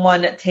is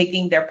someone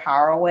taking their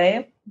power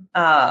away.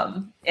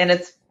 And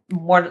it's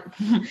someone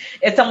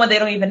they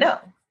don't even know.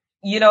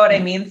 You know what I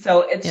mean?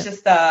 So it's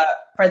just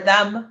for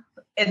them,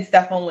 it's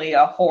definitely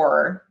a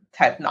horror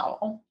type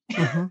novel.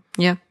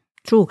 Yeah,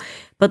 true.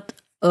 But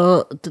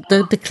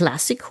the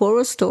classic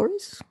horror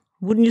stories,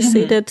 wouldn't you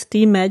say that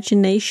the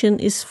imagination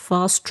is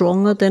far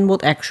stronger than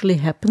what actually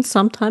happens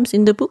sometimes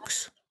in the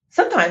books?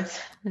 Sometimes.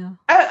 Yeah.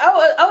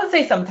 I would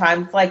say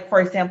sometimes, like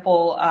for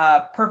example,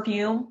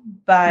 Perfume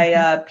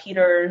by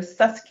Peter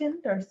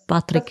Suskind or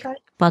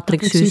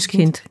Patrick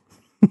Suskind.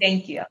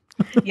 Thank you.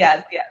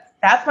 Yes,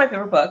 that's my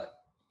favorite book.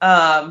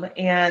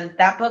 And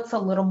that book's a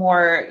little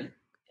more,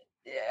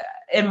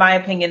 in my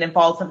opinion,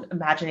 involves some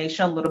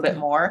imagination a little bit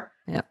more.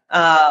 Yeah.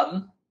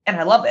 And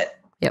I love it.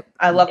 Yep.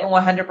 I love it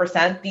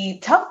 100%. The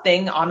tough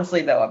thing,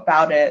 honestly, though,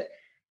 about it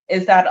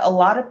is that a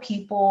lot of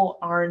people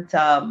aren't,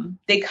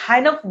 they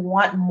kind of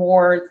want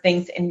more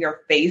things in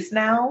your face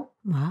now.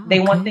 Wow, they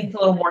want things a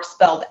little more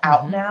spelled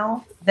out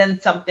now than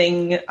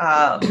something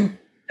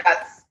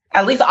that's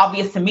at least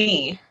obvious to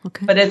me,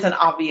 but isn't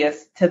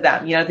obvious to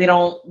them. You know, they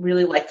don't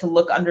really like to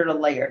look under the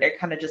layer. They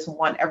kind of just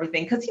want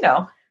everything because, you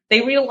know,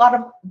 they read a lot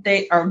of,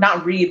 they are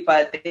not read,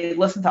 but they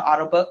listen to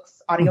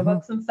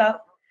audiobooks and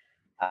stuff.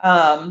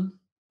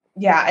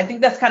 Yeah, I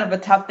think that's kind of a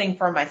tough thing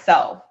for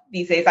myself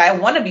these days. I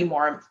want to be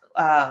more,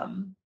 I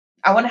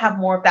want to have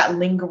more of that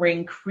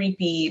lingering,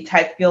 creepy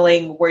type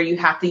feeling where you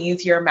have to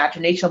use your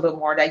imagination a bit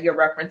more that you're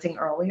referencing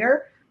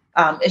earlier.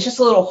 It's just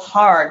a little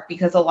hard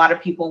because a lot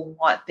of people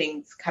want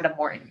things kind of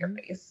more in your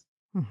face.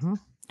 Mm-hmm.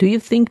 Do you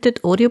think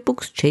that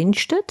audiobooks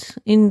changed it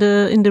in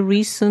the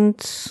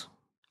recent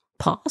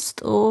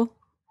past, or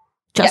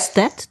just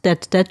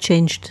that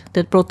changed,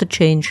 that brought the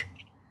change?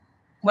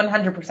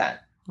 100%.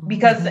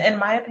 Because in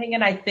my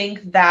opinion, I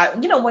think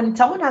that, you know, when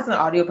someone has an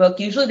audiobook,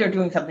 usually they're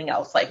doing something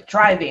else like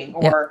driving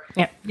or,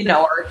 you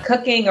know, or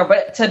cooking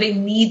so they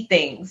need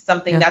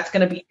something that's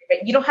going to be,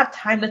 you don't have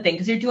time to think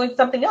because you're doing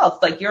something else.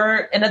 Like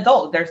you're an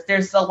adult.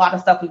 There's a lot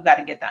of stuff we've got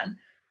to get done.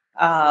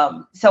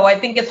 So I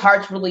think it's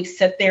hard to really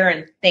sit there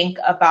and think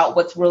about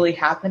what's really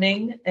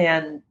happening.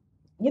 And,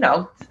 you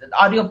know,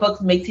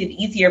 audiobooks makes it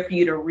easier for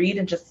you to read,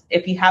 and just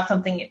if you have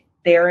something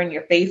there in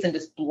your face and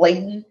just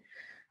blatant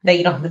that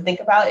you don't have to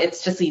think about,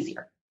 it's just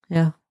easier.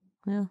 Yeah,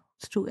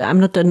 it's true. I'm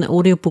not an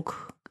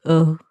audiobook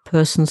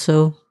person,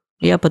 so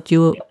but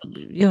you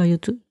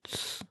do.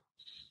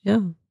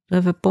 You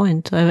have a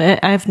point.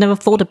 I've never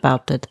thought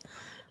about that,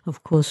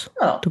 of course,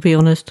 to be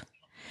honest.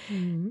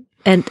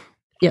 And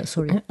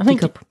sorry, I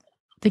think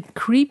the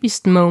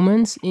creepiest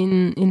moments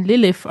in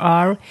Lilith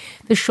are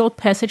the short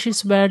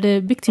passages where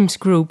the victims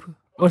group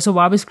or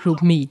survivors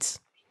group meets,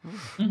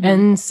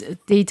 and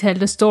they tell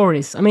the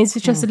stories. I mean, it's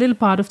just a little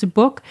part of the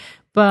book,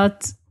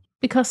 but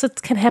because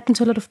it can happen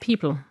to a lot of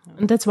people.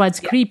 And that's why it's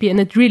creepy, and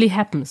it really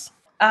happens.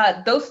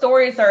 Those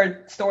stories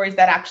are stories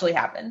that actually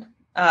happened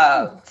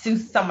to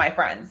some of my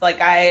friends. Like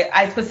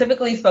I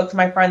specifically spoke to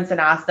my friends and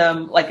asked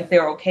them like if they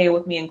were okay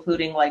with me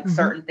including like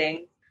certain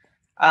things.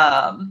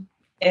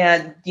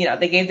 And you know,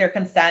 they gave their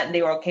consent and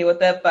they were okay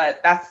with it,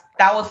 but that's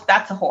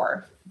a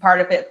horror part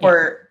of it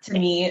to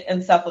me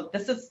and stuff. Like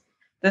this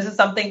is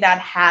something that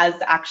has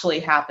actually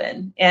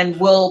happened and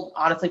will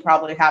honestly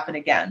probably happen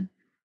again.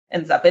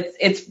 And stuff.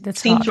 It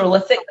seems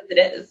realistic, but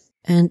it is.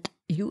 And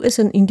you, as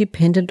an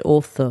independent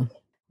author,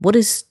 what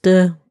is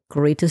the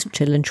greatest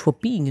challenge for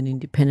being an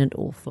independent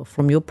author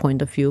from your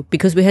point of view?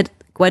 Because we had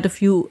quite a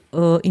few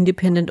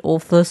independent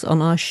authors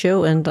on our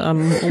show, and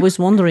I'm always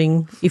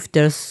wondering if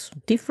there's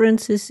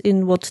differences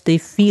in what they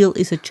feel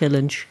is a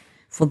challenge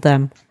for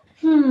them.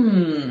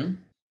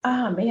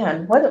 Oh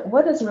man,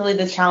 what is really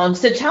the challenge?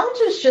 The challenge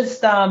is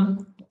just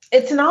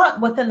it's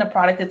not within the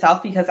product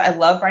itself, because I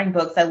love writing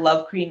books. I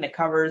love creating the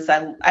covers.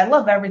 I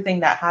love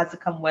everything that has to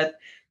come with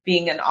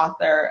being an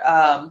author.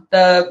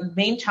 The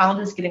main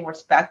challenge is getting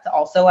respect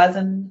also as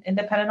an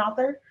independent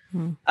author.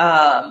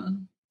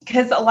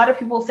 Because a lot of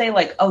people say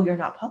like, oh, you're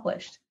not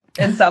published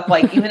and stuff.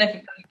 Like, even if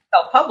you're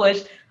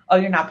self-published, oh,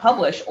 you're not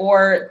published.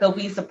 Or they'll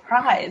be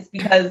surprised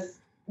because,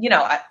 you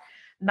know,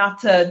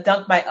 not to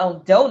dunk my own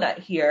donut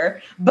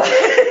here, but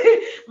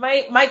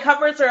my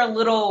covers are a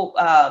little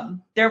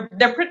they're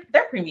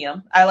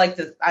premium. I like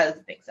to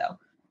think so.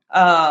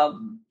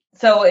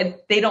 So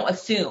they don't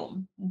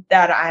assume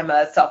that I'm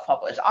a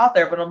self-published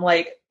author, but I'm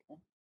like,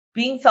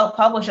 being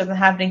self-published doesn't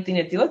have anything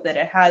to do with it.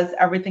 It has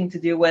everything to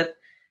do with,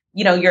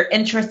 you know, your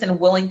interest and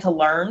willing to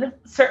learn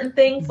certain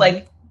things.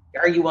 Like,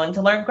 are you willing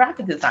to learn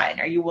graphic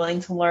design? Are you willing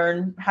to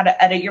learn how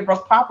to edit your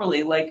book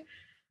properly? Like,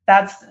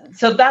 that's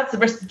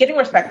getting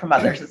respect from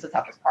others is the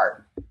toughest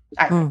part,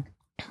 I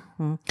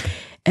think.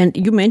 And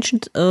you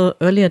mentioned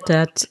earlier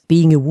that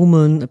being a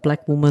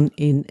black woman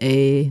in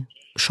a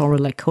genre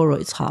like horror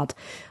is hard.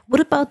 What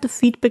about the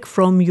feedback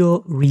from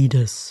your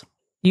readers?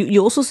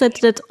 You also said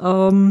that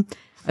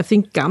I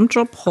think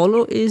Gumdrop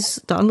Hollow is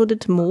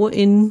downloaded more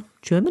in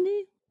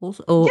Germany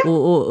also,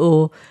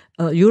 or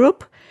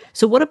Europe.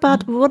 So what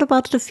about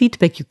the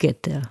feedback you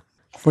get there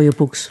for your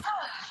books?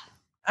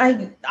 I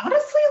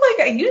honestly,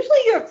 I usually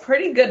get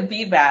pretty good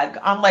feedback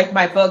on like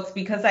my books,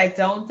 because I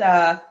don't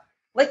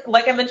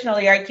like I mentioned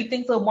earlier, I keep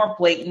things a little more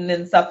blatant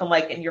and stuff and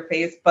like in your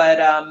face, but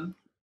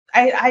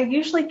I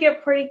usually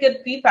get pretty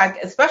good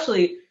feedback,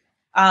 especially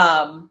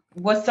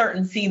with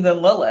certain scenes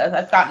in Lilith.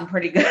 I've gotten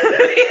pretty good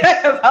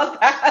about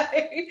that.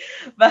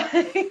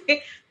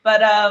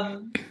 but I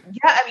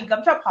mean,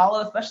 Gumdrop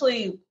Hollow,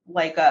 especially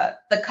like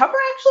the cover,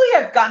 actually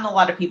I've gotten a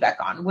lot of feedback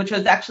on, which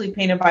was actually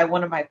painted by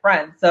one of my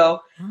friends.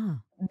 So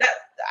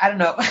I don't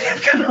know.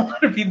 I've got a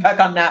lot of feedback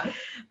on that.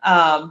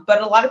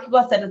 But a lot of people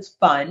have said it's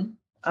fun.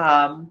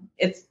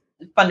 It's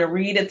fun to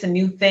read. It's a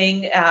new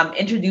thing.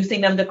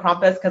 Introducing them to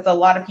Krampus, because a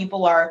lot of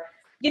people are,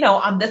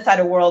 on this side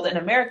of the world in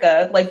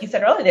America, like you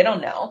said earlier, they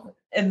don't know.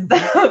 And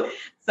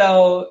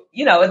so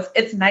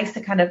it's nice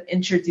to kind of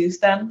introduce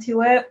them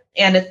to it.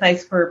 And it's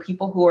nice for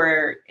people who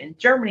are in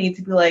Germany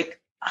to be like,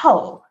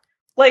 oh,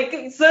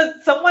 like, so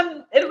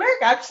someone in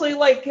America actually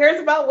like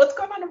cares about what's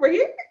going on over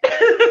here.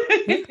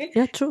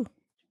 Yeah, true.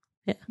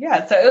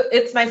 Yeah, so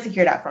it's nice to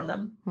hear that from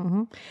them.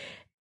 Mm-hmm.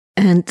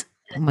 And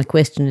my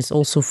question is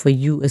also for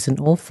you as an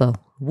author.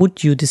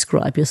 Would you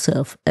describe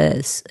yourself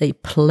as a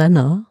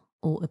planner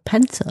or a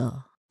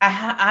pantser?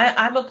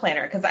 I'm a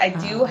planner, because I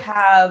do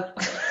have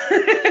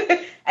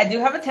I do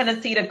have a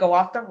tendency to go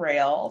off the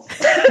rails.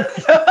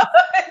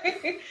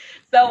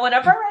 So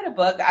whenever I write a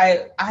book,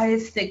 I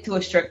stick to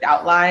a strict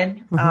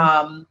outline.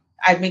 Mm-hmm.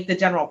 I make the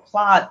general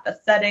plot, the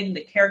setting,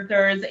 the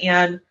characters,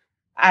 and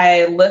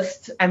I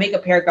make a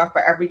paragraph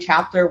for every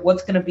chapter,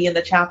 what's going to be in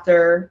the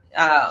chapter,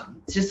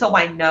 just so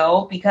I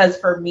know, because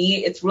for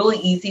me, it's really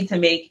easy to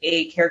make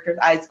a character's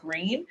eyes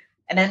green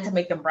and then to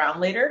make them brown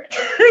later,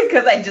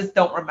 because I just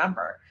don't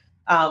remember.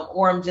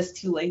 Or I'm just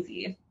too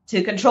lazy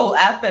to control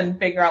F and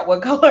figure out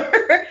what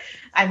color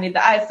I made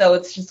the eyes. So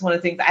it's just one of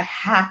the things I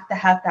have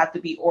to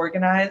be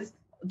organized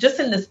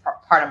just in this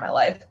part of my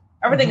life.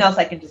 Everything else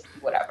I can just do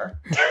whatever.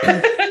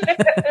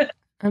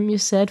 You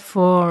said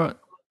for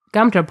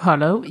Gumdrop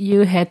Hollow,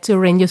 you had to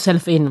rein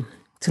yourself in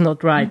to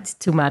not write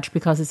too much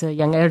because it's a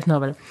young adult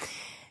novel.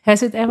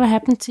 Has it ever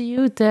happened to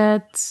you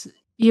that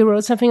you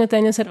wrote something and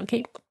then you said,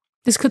 okay,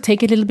 this could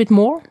take a little bit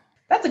more?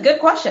 That's a good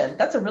question.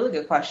 That's a really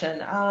good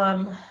question.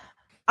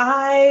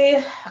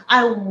 I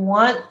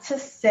want to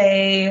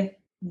say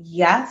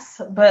yes,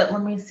 but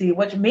let me see.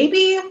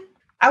 Maybe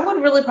I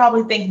would really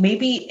probably think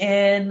maybe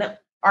in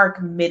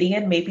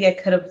Archimedean, maybe I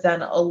could have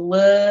done a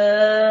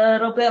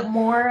little bit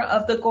more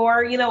of the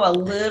gore, a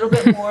little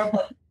bit more of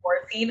the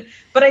gore scene,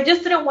 but I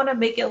just didn't want to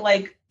make it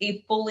like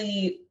a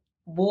fully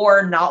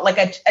war, not like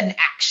an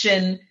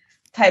action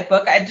type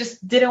book. I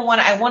just didn't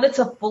want to, I wanted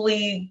to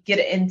fully get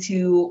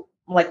into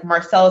like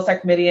Marcellus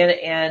Archimedean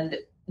and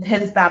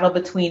his battle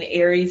between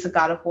Ares, the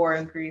god of war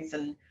in Greece,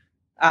 and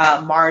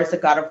Mars, the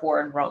god of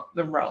war in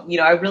Rome.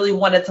 I really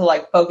wanted to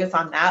like focus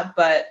on that,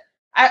 but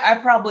I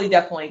probably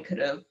definitely could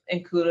have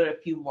included a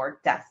few more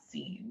death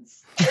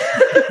scenes.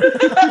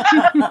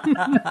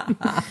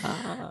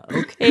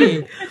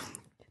 Okay.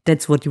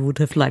 That's what you would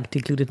have liked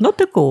included, not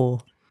the gore.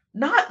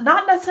 Not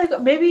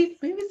necessarily. Maybe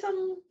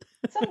some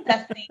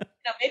death scenes.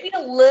 Maybe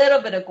a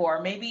little bit of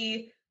gore.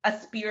 Maybe a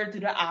spear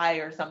through the eye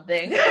or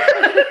something.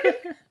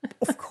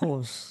 Of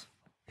course.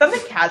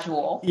 Something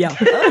casual. Yeah.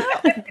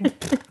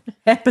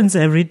 Happens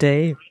every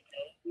day.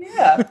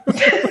 Yeah.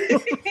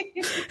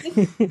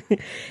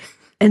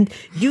 And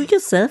you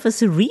yourself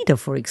as a reader,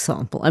 for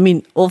example, I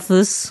mean,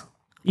 authors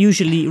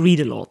usually read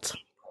a lot.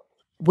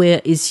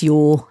 Where is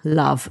your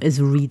love as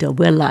a reader?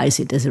 Where lies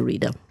it as a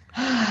reader?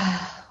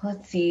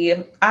 Let's see.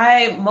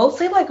 I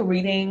mostly like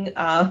reading,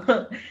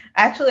 I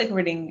actually like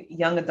reading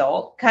young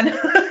adult kind of,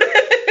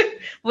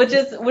 which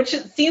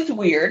seems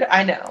weird.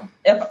 I know.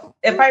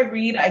 If I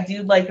read, I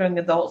do like young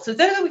adult,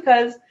 specifically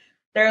because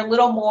they're a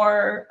little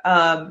more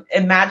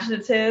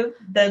imaginative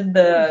than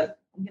the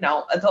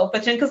adult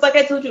fiction, because like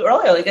I told you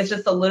earlier, like it's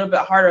just a little bit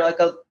harder. Like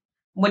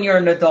when you're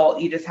an adult,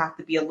 you just have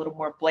to be a little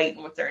more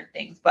blatant with certain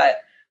things. But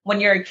when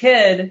you're a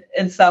kid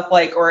and stuff,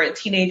 like, or a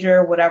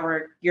teenager,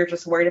 whatever, you're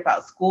just worried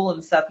about school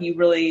and stuff.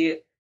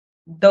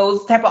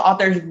 Those type of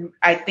authors,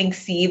 I think,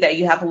 see that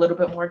you have a little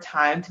bit more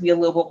time to be a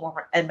little bit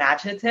more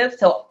imaginative.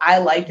 So I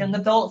like young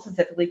adult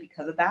specifically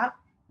because of that.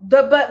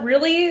 But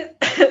really,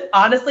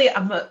 honestly,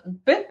 I'm a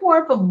bit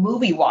more of a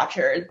movie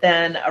watcher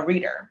than a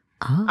reader.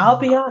 Oh. I'll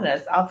be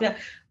honest.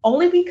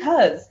 Only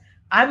because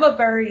I'm a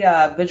very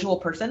visual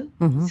person.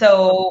 Mm-hmm.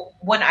 So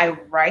when I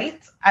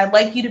write, I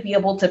like you to be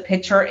able to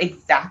picture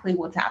exactly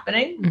what's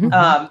happening,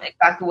 mm-hmm.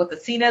 Exactly what the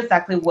scene is,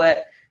 exactly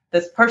what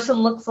this person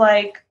looks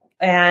like.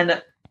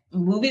 And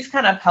movies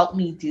kind of help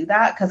me do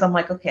that, because I'm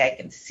like, okay, I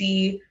can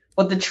see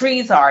what the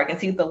trees are. I can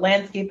see what the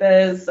landscape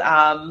is.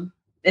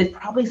 It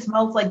probably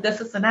smells like this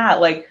and that.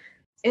 Like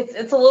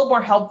it's a little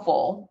more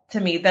helpful to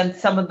me than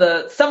some of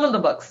the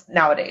books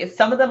nowadays.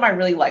 Some of them I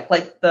really like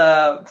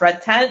the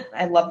Red Tent.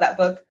 I love that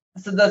book.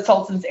 So the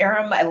Sultan's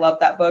Harem, I love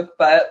that book,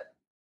 but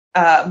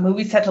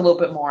movies touch a little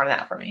bit more on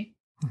that for me.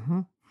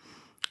 Mm-hmm.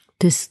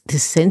 This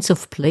sense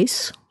of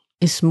place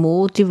is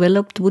more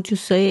developed, would you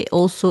say,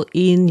 also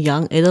in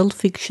young adult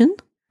fiction?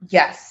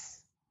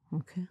 Yes.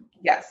 Okay.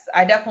 Yes,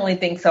 I definitely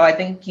think so. I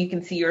think you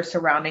can see your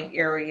surrounding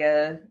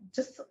area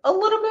just a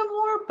little bit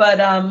more, but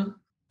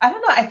I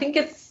don't know. I think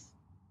it's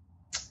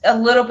a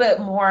little bit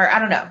more, I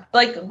don't know,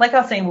 like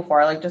I was saying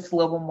before, like just a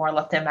little bit more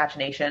left to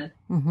imagination.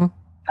 Mm-hmm.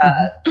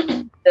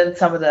 Than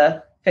some of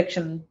the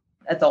fiction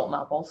adult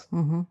novels.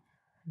 Mm-hmm.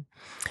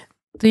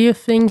 Do you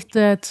think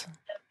that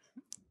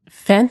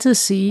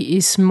fantasy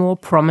is more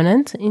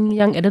prominent in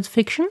young adult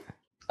fiction?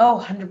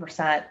 Oh,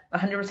 100%.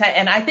 100%.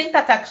 And I think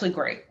that's actually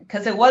great,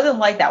 because it wasn't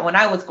like that when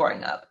I was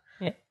growing up.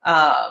 Yeah.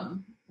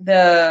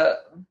 The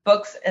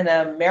books in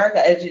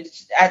America,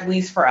 at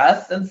least for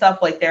us and stuff,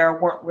 like there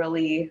weren't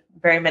really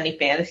very many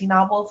fantasy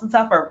novels and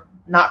stuff, or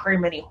not very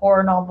many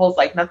horror novels,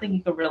 like nothing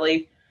you could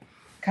really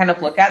kind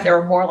of look at. There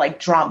were more like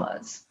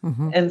dramas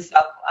and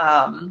stuff,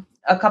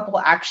 a couple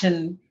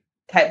action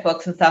type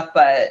books and stuff,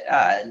 but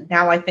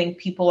now I think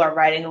people are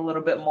writing a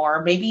little bit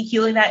more, maybe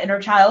healing that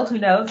inner child, who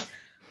knows,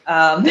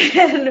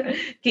 and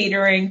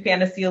catering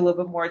fantasy a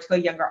little bit more to a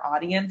younger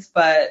audience,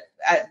 but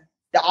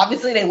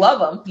obviously they love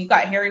them. You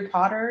got Harry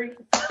Potter,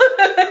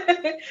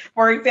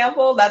 for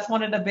example, that's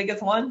one of the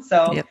biggest ones,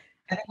 so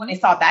I think when they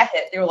saw that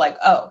hit, they were like,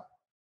 oh,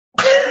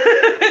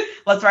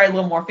 let's write a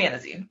little more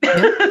fantasy.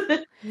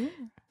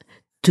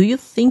 Do you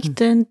think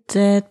then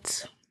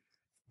that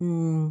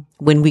when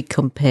we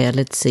compare,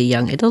 let's say,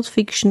 young adult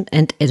fiction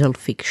and adult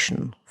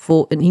fiction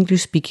for an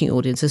English-speaking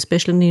audience,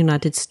 especially in the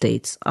United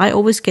States, I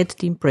always get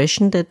the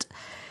impression that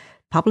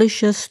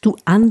publishers do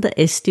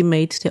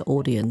underestimate their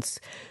audience.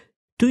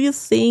 Do you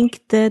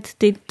think that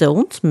they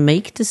don't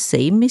make the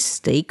same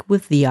mistake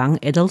with the young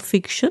adult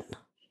fiction?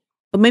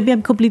 Or maybe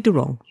I'm completely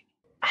wrong.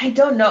 I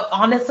don't know.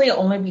 Honestly,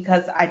 only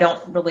because I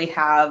don't really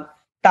have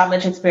that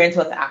much experience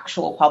with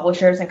actual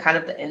publishers and kind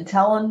of the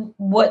intel and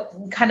what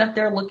kind of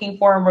they're looking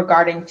for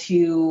regarding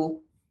to,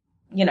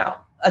 you know,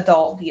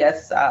 adult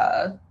vs.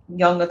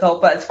 Young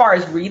adult. But as far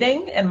as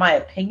reading, in my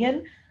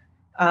opinion,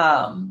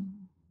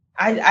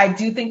 I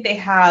do think they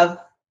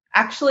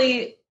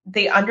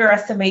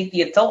underestimate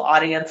the adult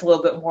audience a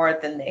little bit more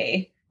than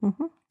they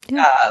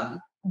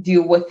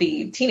do with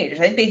the teenagers.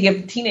 I think they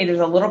give teenagers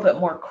a little bit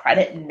more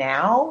credit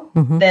now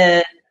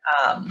than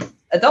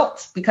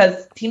adults,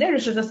 because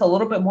teenagers are just a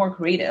little bit more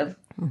creative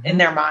in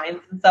their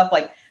minds and stuff.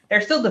 Like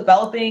they're still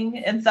developing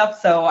and stuff.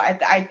 So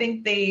I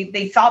think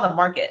they saw the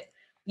market.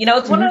 You know,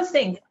 it's one of those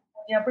things.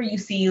 Whenever you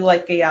see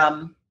like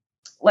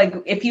like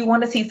if you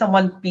want to see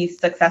someone be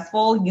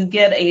successful, you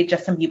get a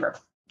Justin Bieber,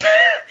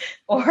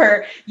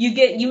 or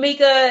you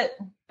make a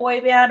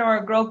boy band or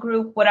a girl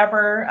group,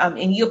 whatever,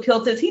 and you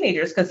appeal to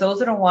teenagers because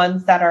those are the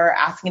ones that are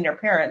asking their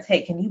parents,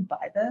 "Hey, can you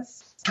buy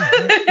this?"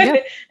 And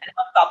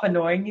I'll stop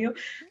annoying you.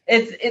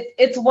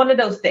 It's one of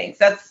those things.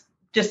 That's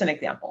just an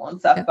example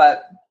and stuff,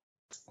 but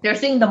they're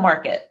seeing the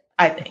market,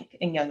 I think,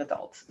 in young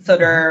adults, so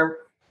they're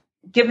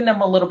giving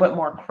them a little bit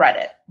more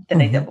credit than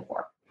they did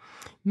before.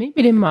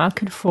 Maybe the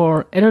market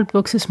for adult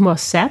books is more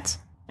set,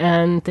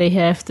 and they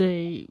have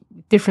the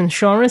different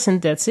genres, and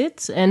that's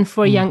it. And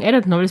for young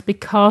adult novels,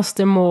 because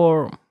they're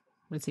more,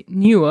 let's say,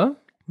 newer,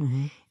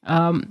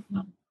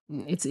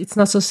 it's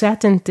not so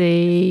set, and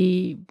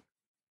they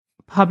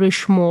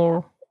publish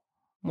more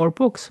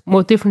books,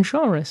 more different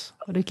genres.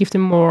 Or they give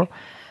them more,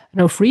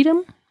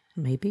 freedom.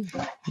 Maybe.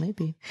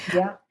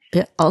 Yeah.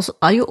 Also,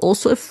 are you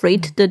also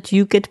afraid that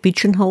you get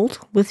pigeonholed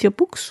with your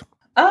books?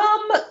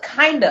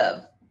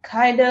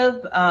 Kind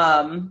of.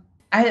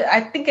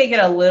 I think I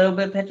get a little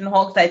bit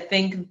pigeonholed because I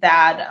think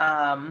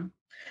that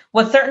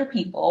with certain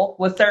people,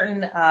 with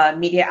certain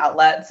media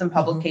outlets and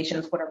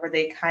publications, whatever,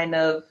 they kind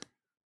of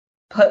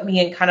put me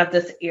in kind of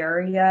this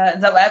area.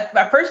 So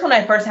at first, when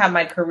I first had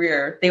my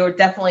career, they were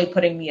definitely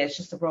putting me as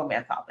just a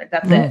romance author.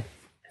 That's it.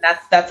 And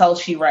that's all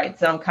she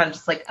writes. And I'm kind of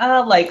just like,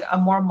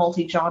 I'm more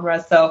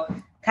multi-genre. So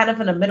kind of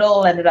in the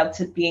middle, ended up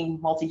to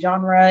being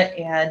multi-genre.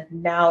 And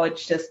now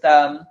it's just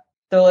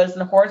thrillers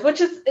and horrors, which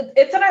is,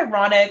 it's an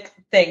ironic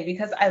thing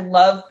because I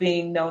love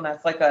being known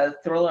as like a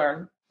thriller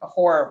and a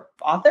horror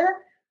author,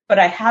 but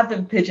I have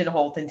been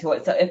pigeonholed into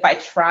it. So if I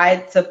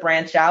tried to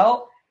branch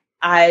out,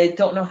 I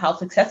don't know how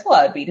successful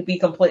I would be, to be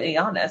completely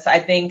honest. I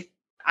think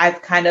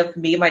I've kind of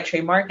made my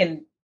trademark,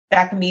 and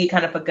that can be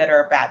kind of a good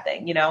or a bad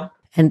thing, you know?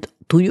 And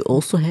do you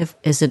also have,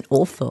 as an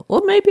author,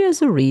 or maybe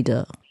as a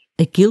reader,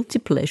 a guilty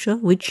pleasure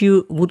which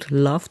you would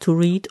love to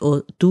read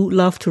or do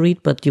love to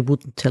read, but you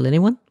wouldn't tell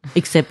anyone,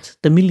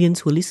 except the millions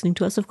who are listening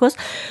to us, of course?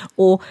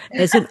 Or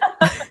as an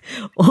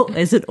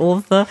as an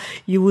author,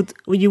 you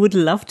would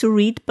love to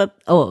read, but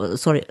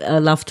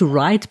love to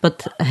write,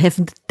 but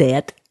haven't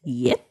dared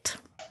yet?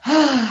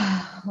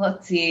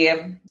 Let's see.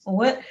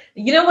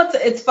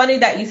 It's funny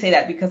that you say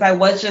that, because I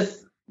was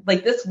just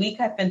like, this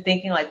week I've been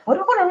thinking like, what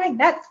do I want to write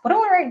next?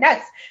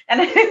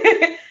 And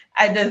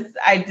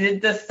I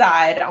did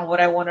decide on what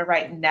I want to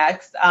write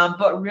next.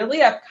 But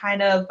really I've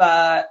kind of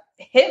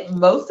hit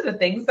most of the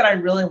things that I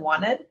really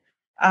wanted.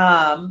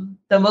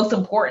 The most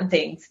important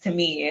things to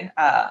me.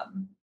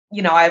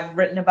 I've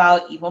written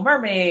about evil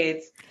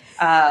mermaids,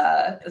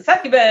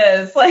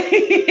 succubus,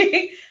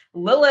 like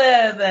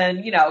Lilith,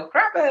 and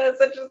Krampus,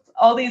 and just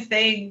all these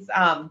things,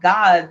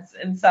 gods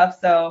and stuff.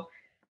 So,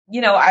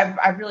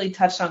 I've really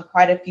touched on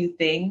quite a few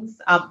things.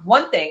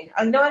 One thing,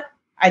 you know what?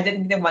 I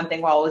didn't do one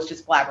thing while I was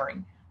just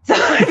blabbering. So,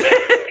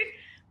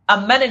 a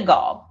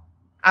Meningol.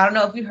 I don't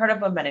know if you've heard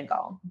of a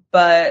Meningol,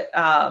 but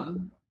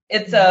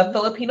it's a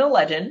Filipino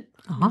legend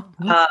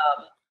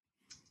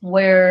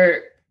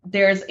where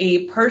there's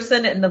a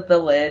person in the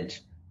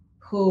village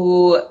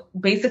who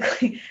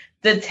basically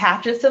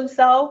detaches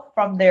himself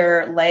from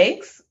their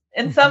legs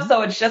and stuff.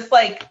 So it's just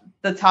like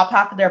the top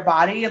half of their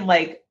body, and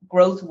like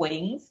grows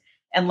wings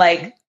and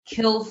like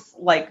kills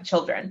like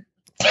children.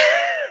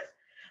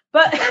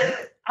 But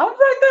I'll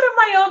write that in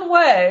my own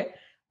way.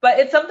 But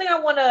it's something I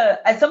want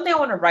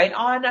to write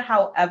on.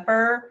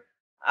 However,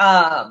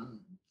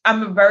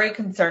 I'm very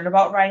concerned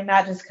about writing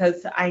that just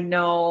because I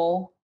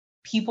know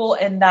people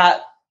in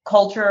that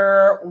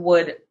culture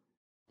would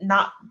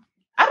not,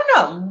 I don't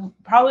know,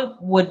 probably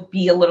would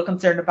be a little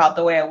concerned about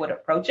the way I would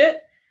approach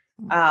it.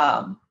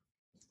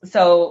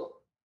 So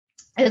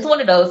it's one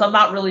of those. I'm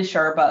not really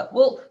sure, but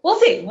we'll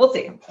see. We'll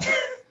see.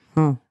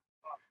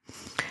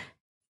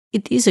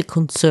 It is a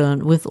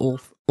concern with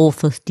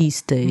authors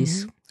these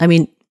days. I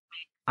mean,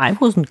 I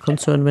wasn't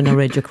concerned when I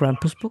read your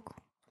Krampus book.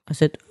 I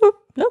said, oh,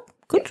 yeah,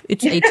 good.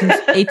 It's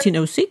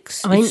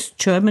 1806. It's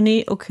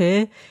Germany.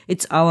 Okay.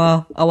 It's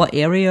our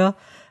area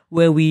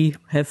where we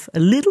have a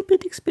little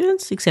bit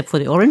experience, except for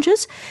the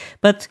oranges.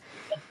 But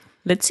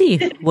let's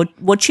see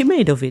what she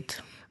made of it.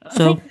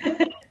 So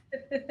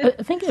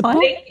I think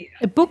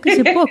a book is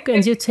a book,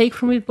 and you take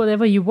from it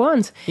whatever you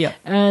want,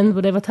 and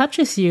whatever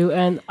touches you.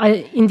 And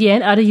in the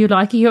end, either you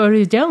like it or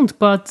you don't.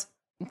 But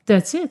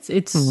that's it.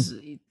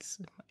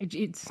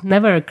 It's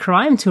never a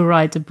crime to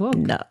write a book.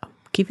 No,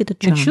 give it a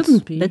chance. It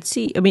shouldn't be. Let's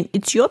see. I mean,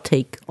 it's your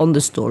take on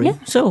the story. Yeah.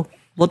 So,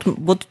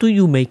 what do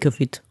you make of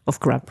it, of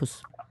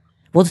Krampus?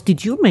 What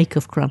did you make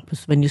of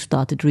Krampus when you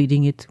started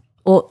reading it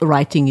or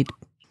writing it?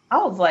 I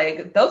was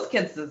like, those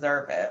kids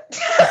deserve it.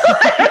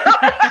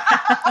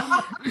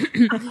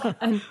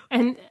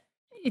 and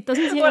it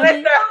doesn't seem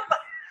I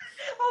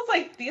was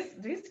like, these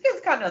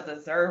kids kind of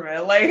deserve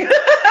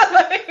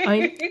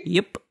it.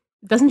 Yep.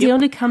 Doesn't he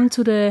only come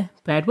to the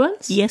bad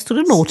ones? Yes, to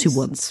the naughty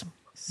ones.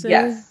 So,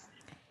 yes.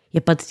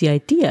 Yeah, but the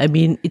idea, I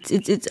mean, it's.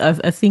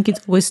 I think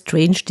it's always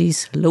strange,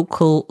 these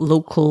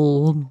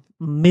local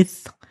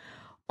myth,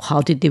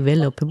 how they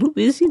develop.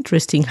 It's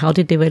interesting how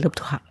they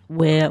developed,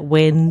 where,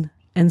 when,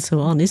 and so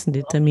on, isn't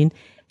it? I mean,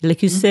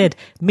 like you said,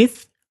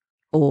 myth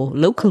or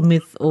local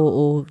myth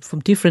or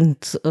from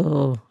different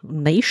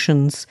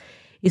nations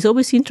is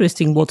always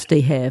interesting what they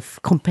have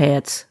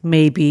compared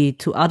maybe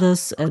to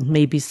others, and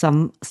maybe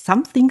some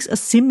things are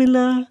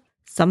similar,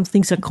 some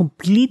things are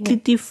completely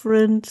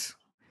different.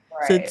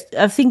 Right. So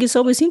I think it's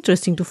always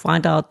interesting to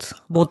find out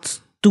what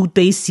do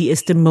they see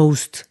as the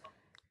most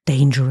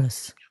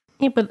dangerous.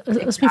 Yeah, but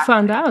as we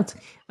found out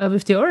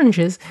with the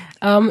oranges,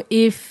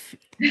 if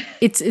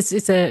it's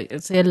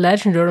a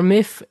legend or a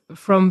myth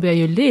from where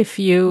you live,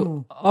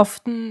 you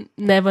often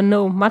never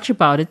know much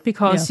about it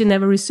because you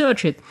never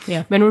research it.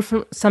 Yeah. When we're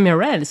from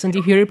somewhere else and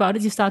you hear about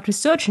it, you start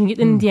researching it,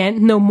 and in the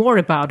end know more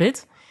about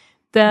it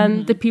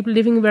than the people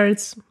living where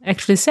it's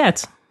actually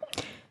set.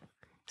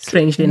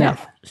 Strangely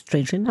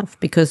enough,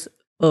 because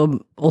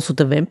also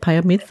the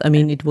vampire myth, I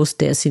mean, it was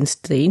there since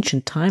the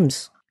ancient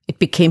times. It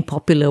became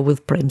popular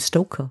with Bram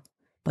Stoker,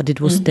 but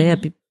it was there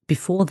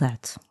before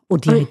that. Or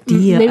the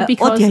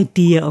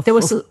idea of, there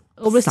was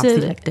always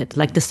something like that,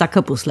 like the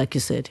succubus, like you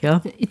said,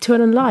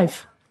 eternal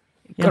life,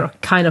 or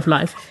kind of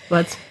life,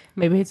 but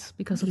maybe it's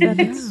because of that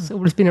it's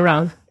always been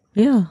around.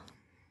 Yeah,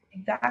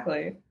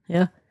 exactly.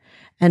 Yeah,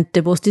 and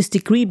there was this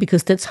decree,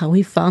 because that's how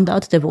he found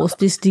out. There was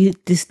this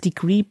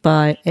decree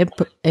by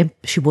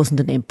she wasn't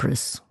an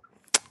empress,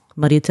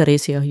 Maria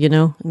Theresia,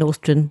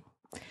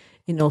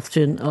 in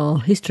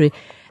Austrian history,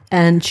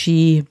 and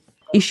she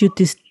issued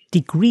this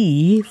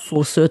decree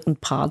for certain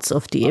parts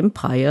of the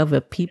empire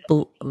where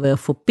people were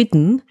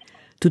forbidden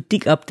to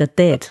dig up their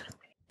dead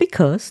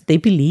because they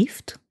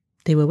believed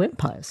they were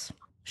vampires.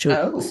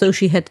 So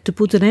she had to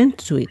put an end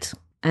to it.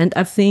 And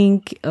I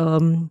think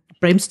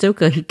Bram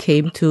Stoker, he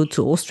came to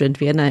Austria and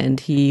Vienna, and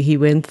he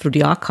went through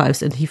the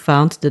archives, and he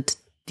found that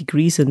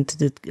degrees, and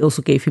that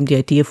also gave him the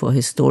idea for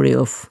his story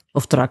of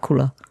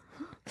Dracula.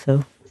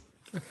 So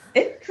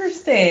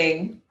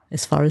interesting.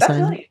 As far as I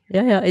know.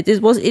 Yeah.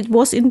 It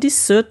was in these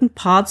certain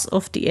parts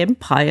of the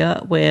empire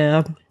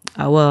where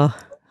our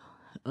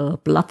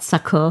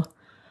bloodsucker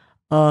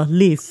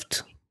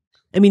lived.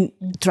 I mean,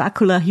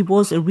 Dracula, he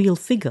was a real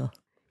figure.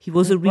 He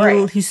was a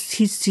real...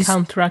 He's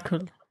Count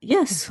Dracula.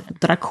 Yes,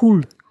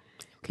 Dracul.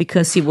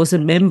 Because he was a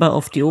member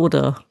of the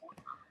order.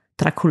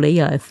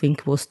 Draculaea, I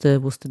think, was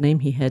the name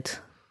he had.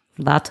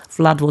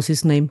 Vlad was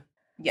his name.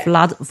 Yes.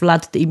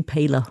 Vlad the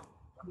Impaler.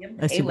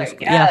 Yes.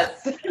 Yeah,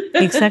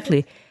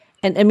 exactly.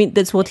 And I mean,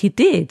 that's what he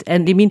did.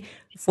 And I mean,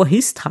 for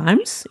his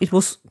times, it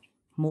was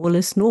more or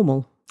less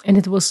normal. And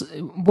it was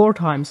war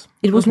times.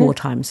 It was war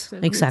times,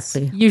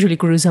 exactly. It's usually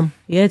gruesome.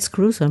 Yeah, it's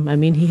gruesome. I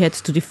mean, he had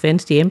to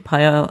defend the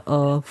empire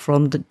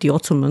from the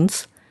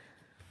Ottomans.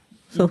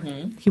 So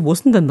he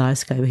wasn't a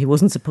nice guy. He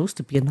wasn't supposed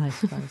to be a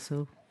nice guy.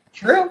 So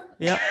true.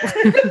 Yeah.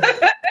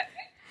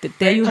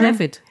 There you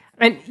have it.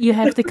 And you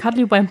have the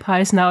cuddly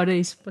vampires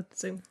nowadays. But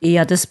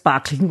yeah, the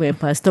sparkling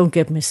vampires. Don't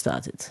get me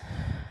started.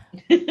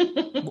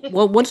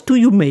 What do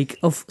you make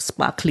of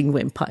sparkling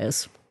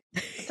vampires?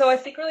 So I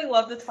secretly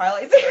love the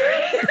Twilight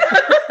series.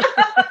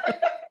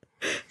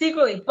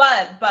 Secretly,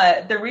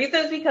 but the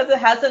reason is because it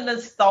has a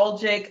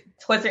nostalgic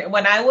twist.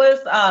 When I was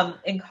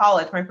in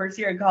college, my first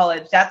year in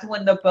college, that's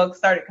when the books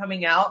started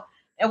coming out,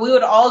 and we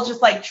would all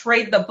just like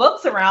trade the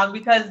books around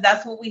because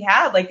that's what we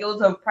had. Like, it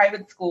was a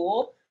private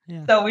school,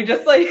 Yeah. So we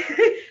just like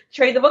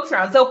trade the books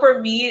around. So for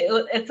me,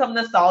 it's some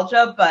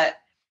nostalgia, but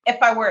if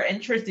I were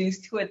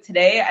introduced to it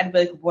today, I'd be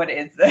like, what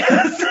is this?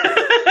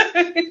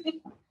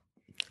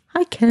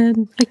 I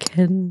can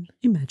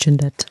imagine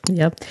that.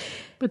 Yeah.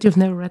 But you've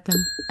never read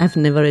them. I've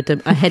never read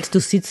them. I had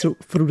to sit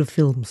through the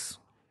films.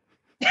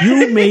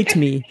 You made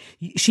me.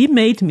 She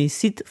made me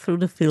sit through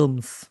the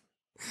films.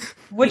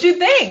 What'd you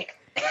think?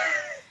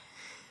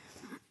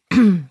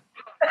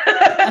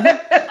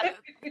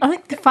 I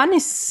think the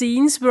funniest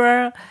scenes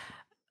were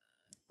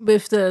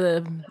with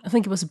I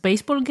think it was a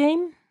baseball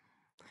game.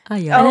 Ah,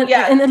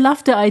 yeah. And I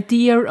love the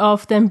idea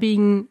of them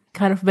being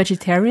kind of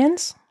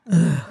vegetarians.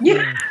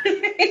 Yeah.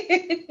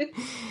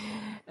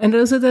 And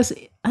also there's,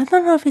 I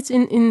don't know if it's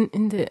in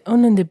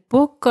the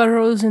book or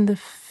also in the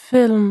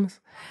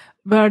films,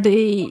 where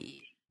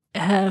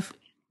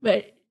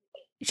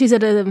she's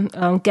at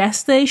a gas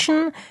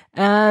station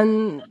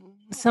and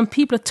some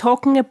people are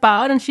talking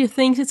about, and she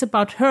thinks it's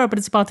about her, but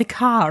it's about the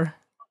car.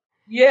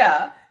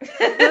 Yeah.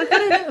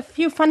 There are a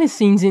few funny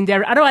scenes in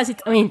there. Otherwise,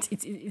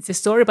 it's a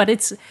story, but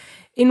it's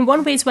in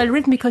one way it's well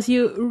written because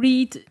you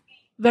read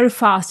very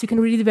fast. You can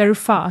read it very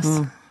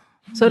fast.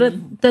 So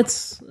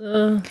that's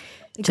a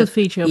good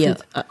feature of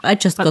it. I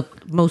just got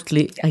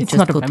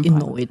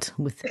annoyed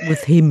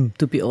with him,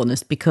 to be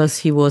honest, because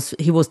he was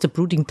the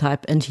brooding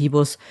type, and he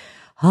was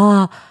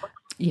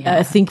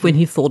I think when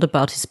he thought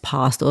about his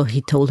past, or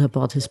he told her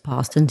about his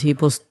past, and he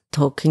was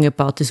talking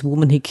about this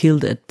woman he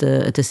killed at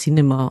the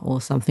cinema or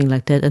something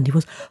like that, and he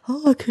was,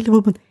 I killed a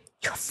woman.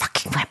 You're a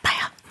fucking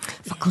vampire.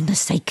 For goodness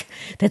sake,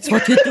 that's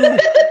what you do.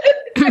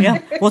 Yeah,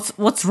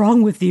 what's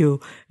wrong with you?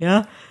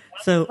 Yeah,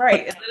 so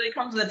right, it literally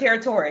comes with the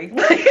territory.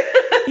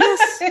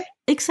 Yes,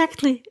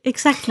 exactly.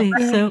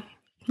 Yeah. So,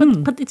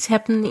 but it's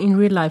happening in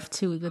real life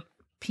too. That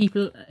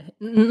people,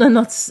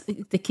 not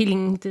the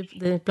killing,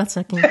 the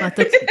bloodsucking, but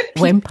that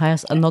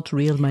vampires are not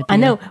real, my dear. I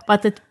know,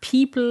 but that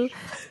people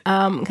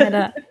kind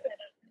of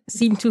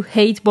seem to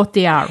hate what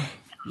they are.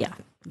 Yeah.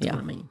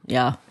 I mean,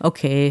 yeah.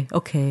 Okay.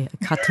 I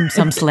cut him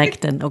some slack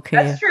then. Okay.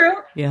 That's true.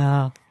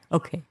 Yeah.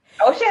 Okay.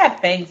 I wish I had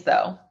fangs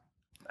though.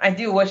 I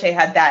do wish I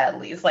had that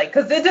at least, like,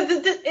 because it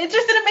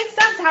just didn't make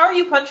sense. How are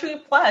you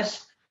punching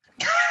flesh?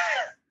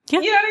 Yeah.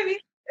 You know what I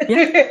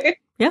mean?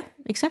 Yeah.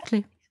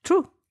 Exactly.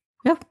 True.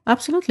 Yeah.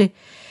 Absolutely.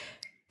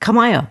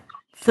 Kamaya,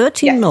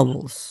 13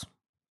 novels,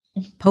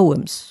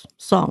 poems,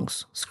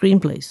 songs,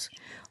 screenplays.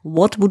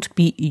 What would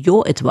be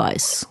your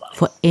advice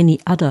for any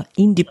other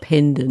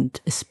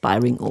independent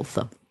aspiring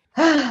author?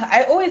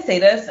 I always say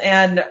this,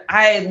 and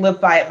I live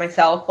by it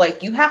myself.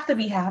 Like, you have to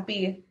be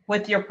happy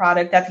with your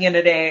product at the end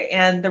of the day.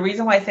 And the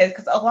reason why I say it is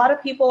because a lot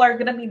of people are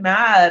going to be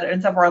mad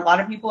and stuff, or a lot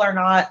of people are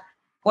not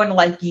going to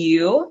like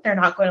you. They're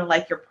not going to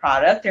like your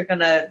product. They're going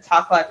to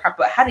talk a lot of crap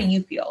about how do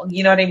you feel?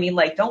 You know what I mean?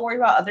 Like, don't worry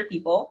about other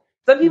people.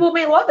 Some people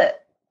may love it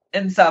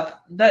and stuff.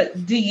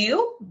 Do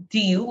you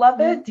love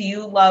it? Do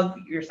you love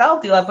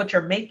yourself? Do you love what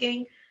you're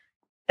making?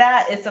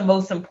 That is the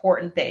most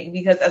important thing,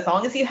 because as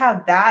long as you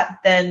have that,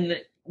 then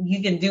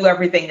you can do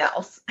everything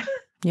else.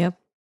 Yep.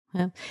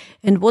 Yeah.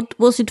 And what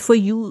was it for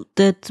you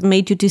that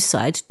made you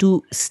decide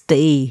to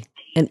stay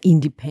an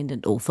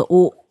independent author?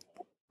 Or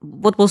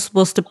what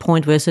was the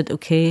point where I said,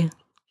 okay,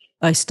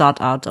 I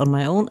start out on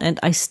my own and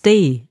I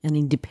stay an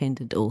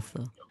independent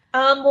author?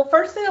 Well,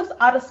 first it was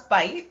out of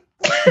spite.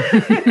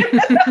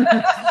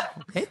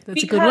 Okay,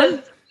 that's a good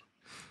one.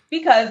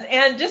 Because,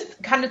 and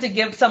just kind of to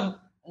give some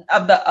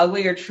of the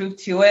uglier truth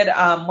to it,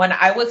 when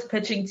I was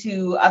pitching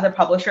to other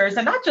publishers,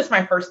 and not just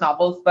my first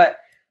novels, but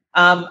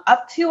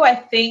up to, I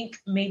think,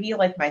 maybe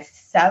like my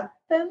 7th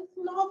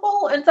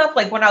novel and stuff,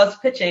 like when I was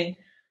pitching,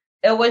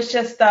 it was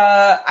just,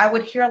 I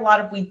would hear a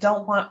lot of, we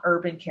don't want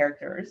urban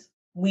characters.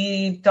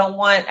 We don't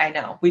want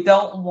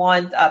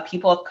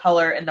people of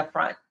color in the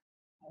front.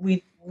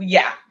 It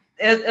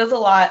was a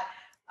lot.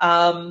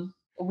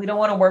 We don't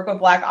want to work with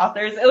Black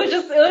authors. It was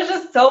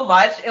just so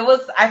much.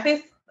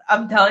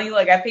 I'm telling you,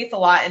 like, I faced a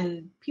lot,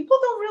 and people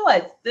don't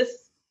realize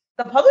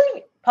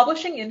the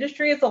publishing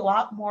industry is a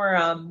lot more,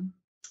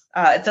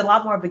 it's a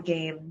lot more of a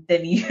game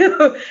than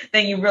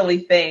you really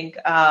think.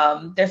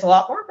 There's a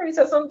lot more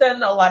racism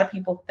than a lot of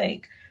people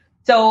think.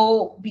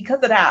 So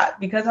because of that,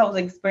 because I was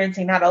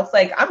experiencing that, I was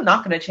like, I'm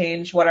not going to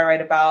change what I write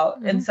about.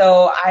 Mm-hmm. And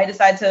so I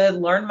decided to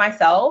learn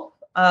myself,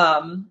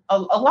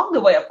 along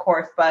the way, of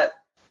course, but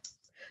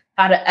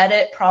how to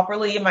edit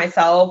properly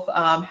myself,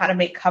 how to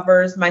make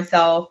covers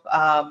myself.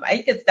 I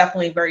think it's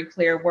definitely very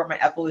clear where my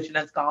evolution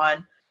has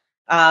gone,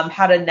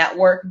 how to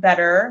network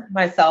better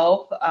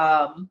myself.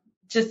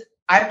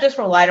 I've just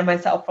relied on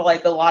myself for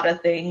like a lot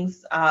of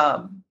things.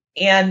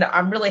 And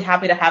I'm really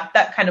happy to have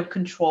that kind of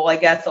control, I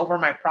guess, over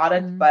my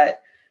product. Mm-hmm.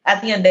 But at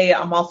the end of the day,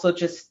 I'm also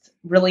just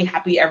really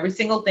happy every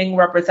single thing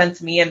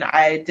represents me, and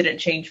I didn't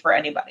change for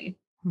anybody.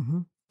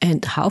 Mm-hmm.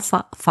 And how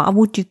far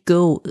would you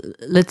go?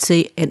 Let's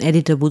say an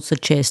editor would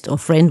suggest, or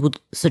friend would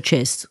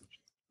suggest,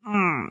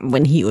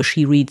 when he or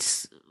she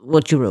reads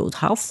what you wrote,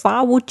 how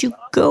far would you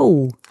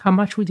go? How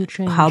much would you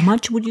change? How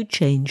much would you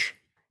change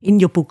in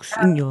your books,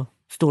 in your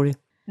story?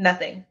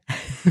 Nothing.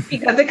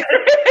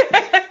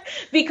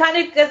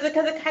 because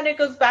it kind of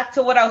goes back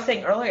to what I was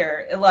saying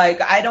earlier.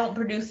 Like, I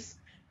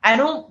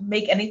don't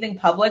make anything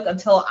public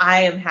until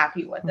I am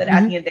happy with it.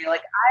 At the end of the day,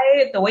 like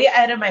the way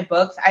I edit my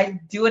books, I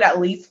do it at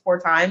least 4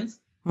 times.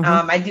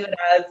 I do it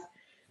as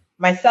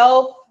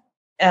myself,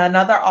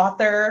 another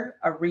author,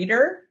 a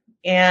reader,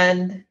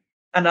 and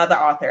another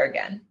author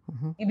again,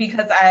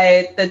 because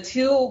the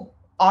 2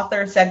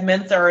 author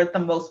segments are the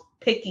most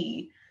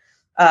picky,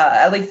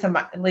 at least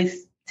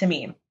to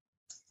me,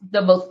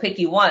 the most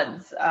picky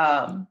ones.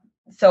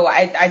 So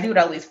I do it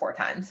at least 4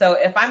 times. So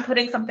if I'm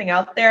putting something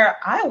out there,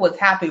 I was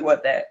happy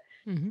with it.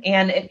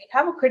 And if you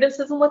have a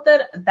criticism with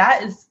it,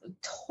 that is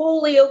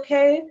totally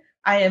okay.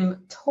 I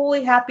am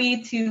totally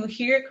happy to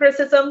hear your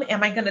criticism.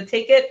 Am I going to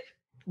take it?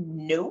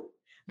 No.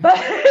 But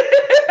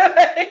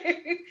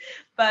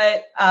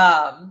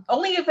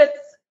only if it's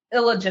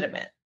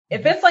illegitimate.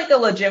 If it's like a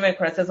legitimate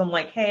criticism,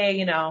 like,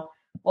 hey,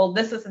 well,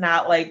 this is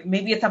not, like,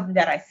 maybe it's something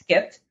that I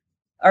skipped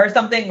or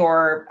something,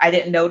 or I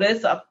didn't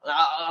notice.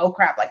 Oh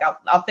crap! Like,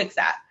 I'll fix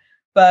that.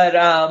 But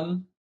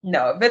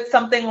no, if it's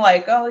something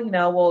like, oh,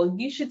 well,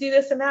 you should do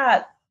this and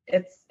that,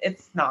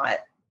 it's not.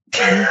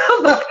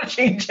 I'm not gonna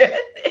change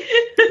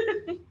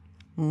it.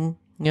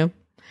 Yeah.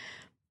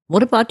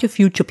 What about your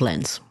future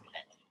plans?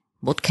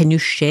 What can you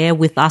share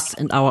with us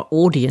and our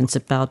audience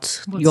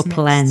about your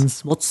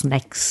plans? What's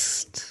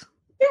next?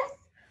 Yes.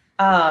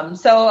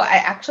 So I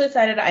actually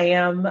decided I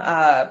am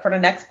for the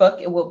next book.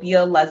 It will be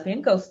a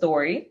lesbian ghost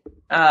story.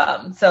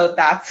 So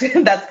that's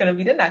going to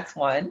be the next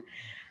one.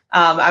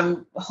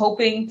 I'm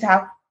hoping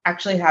to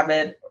actually have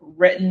it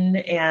written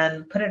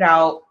and put it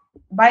out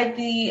by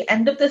the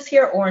end of this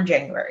year or in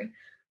January.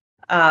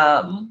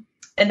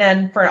 And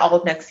then for all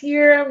of next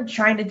year, I'm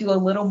trying to do a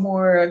little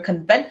more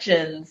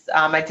conventions.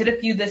 I did a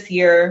few this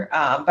year,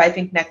 but I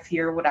think next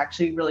year would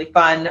actually be really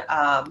fun.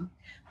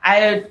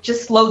 I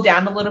just slowed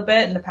down a little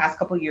bit in the past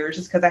couple of years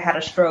just because I had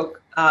a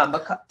stroke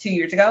 2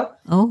 years ago.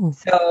 Oh.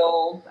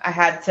 So I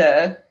had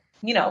to,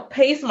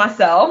 pace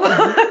myself.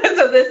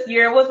 So this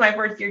year was my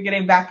first year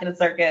getting back in the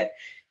circuit.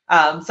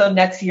 So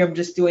next year I'm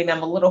just doing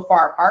them a little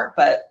far apart.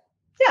 But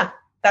yeah,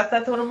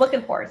 that's what I'm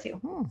looking forward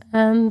to.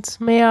 And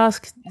may I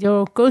ask,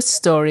 your ghost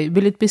story,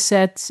 will it be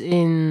set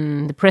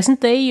in the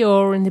present day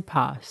or in the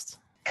past?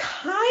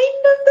 Kind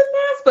of the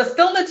past, but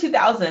still in the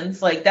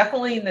 2000s. Like,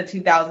 definitely in the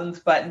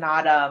 2000s, but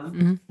not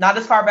not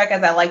as far back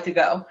as I like to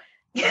go.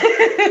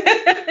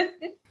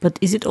 But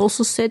is it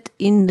also set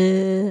in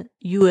the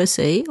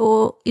USA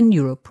or in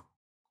Europe?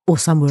 Or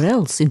somewhere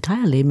else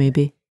entirely,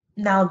 maybe?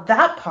 Now,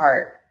 that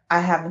part, I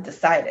haven't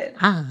decided.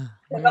 I'm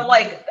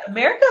like,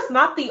 America's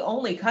not the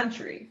only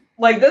country.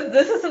 Like,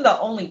 this isn't the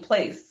only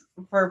place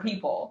for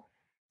people.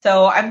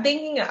 So I'm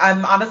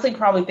honestly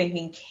probably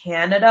thinking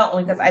Canada,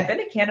 only because I've been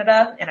to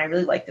Canada and I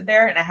really liked it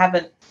there. And I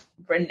haven't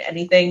written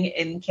anything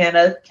in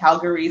Canada,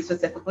 Calgary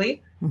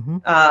specifically.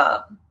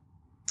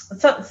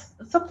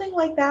 Something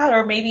like that,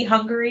 or maybe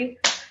Hungary.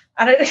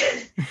 I don't,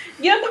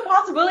 the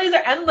possibilities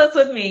are endless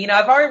with me.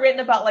 I've already written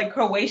about like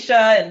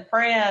Croatia and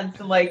France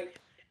and like,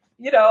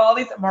 all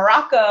these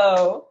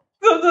Morocco.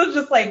 So it's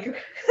just like.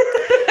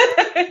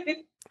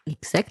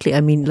 Exactly.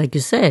 I mean, like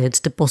you said,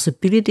 the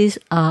possibilities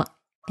are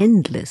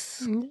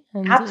endless.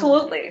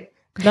 Absolutely.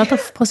 A lot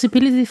of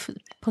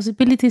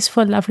possibilities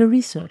for lovely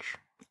research.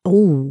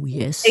 Oh,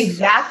 yes.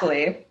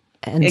 Exactly.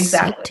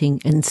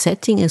 And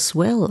setting as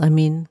well. I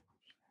mean,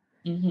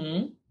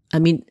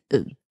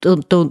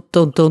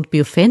 don't be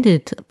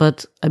offended,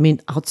 but I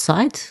mean,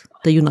 outside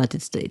the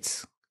United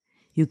States,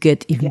 you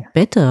get even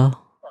better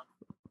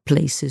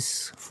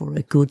places for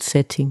a good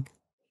setting.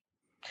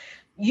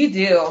 You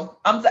do.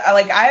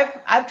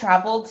 I've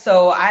traveled,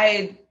 so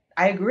I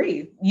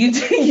agree. You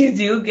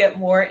do get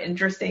more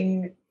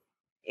interesting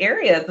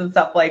areas and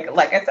stuff. Like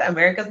I said,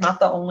 America's not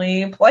the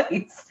only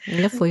place.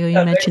 Yeah, for your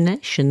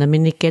imagination. I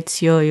mean, it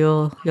gets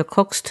your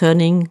cogs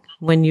turning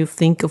when you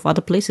think of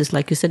other places,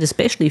 like you said,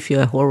 especially if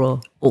you're a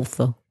horror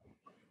author.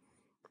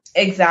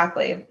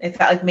 Exactly. It's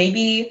like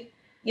maybe,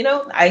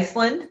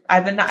 Iceland.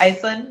 I've been to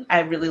Iceland. I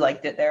really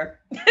liked it there.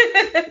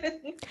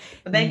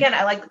 But then again,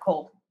 I like the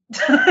cold.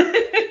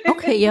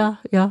 Okay, yeah,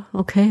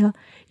 okay.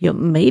 Yeah,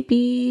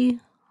 maybe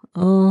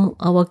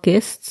our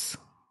guests'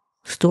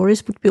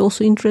 stories would be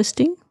also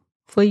interesting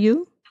for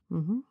you.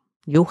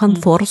 Johan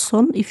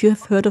Thorsson, if you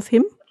have heard of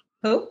him.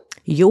 Who?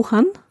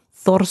 Johan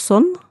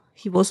Thorsson.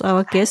 He was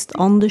our guest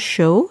on the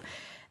show,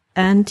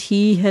 and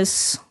he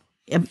has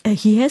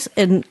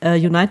a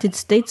United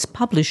States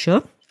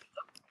publisher,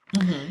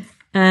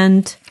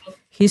 and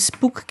his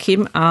book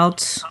came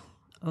out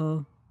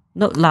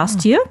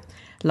last year.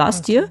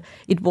 Last year,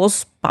 it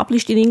was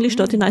published in English,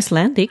 not in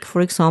Icelandic, for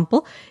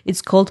example.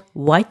 It's called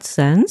White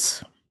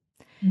Sands,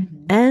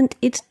 and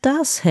it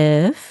does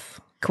have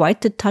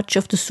quite a touch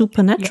of the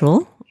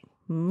supernatural.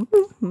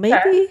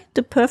 Maybe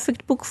the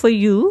perfect book for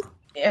you.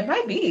 It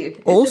might be.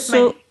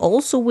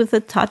 Also with a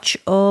touch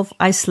of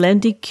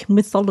Icelandic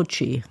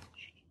mythology.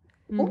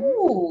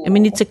 Ooh. I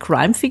mean, it's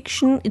crime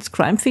fiction,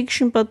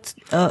 but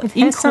it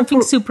has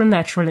something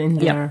supernatural in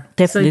there. Yeah,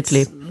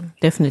 definitely.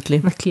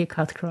 A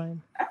clear-cut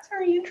crime. That's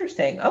very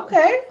interesting.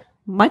 Okay.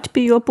 might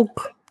be your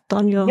book,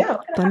 Tanya. Yeah,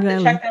 I'm gonna have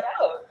to check that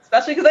out,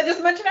 especially because I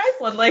just mentioned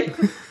Iceland. Like,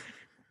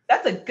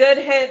 that's a good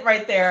hint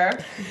right there.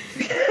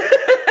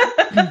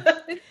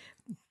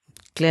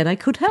 Glad I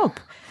could help.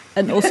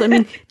 And also, I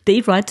mean,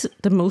 they write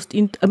the most.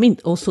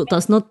 Also,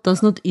 does not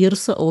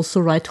Irsa also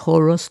write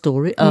horror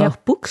story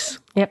books?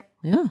 Yep.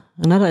 Yeah,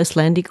 another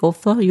Icelandic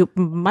author. You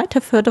might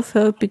have heard of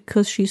her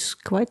because she's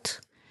quite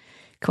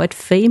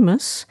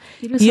famous.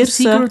 Irsa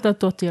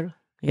Sigurdardóttir.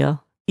 Yeah,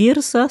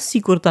 Irsa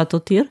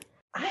Sigurdardóttir.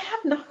 I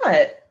have not.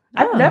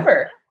 I've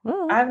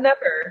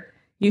never.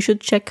 You should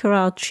check her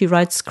out. She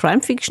writes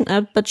crime fiction,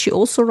 but she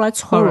also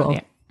writes horror.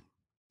 Yeah.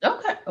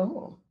 Okay.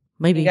 Oh,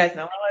 maybe you guys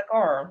know I like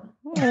horror.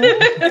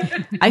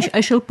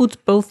 I shall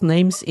put both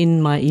names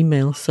in my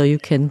email so you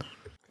can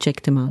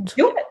check them out.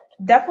 Do it.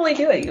 Definitely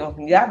do it.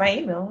 You got my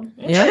email.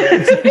 Yeah,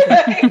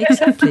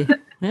 exactly.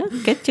 Yeah,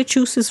 get your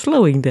juices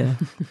flowing there,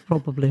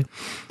 probably.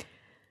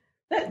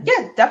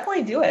 Yeah,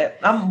 definitely do it.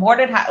 I'm more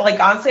than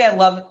honestly, I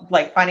love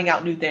like finding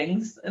out new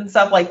things and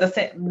stuff. Like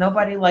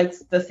nobody likes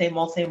the same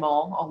old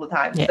all the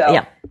time. Yeah, so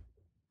yeah.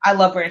 I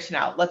love branching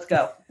out. Let's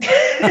go.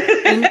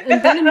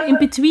 and then in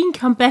between,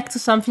 come back to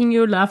something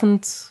you love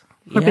and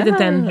forbid it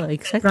then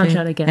branch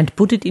out again. And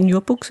put it in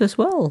your books as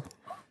well.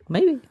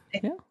 Maybe.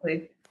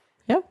 Exactly.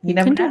 Yeah, you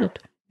never can know. do it.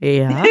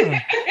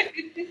 Yeah.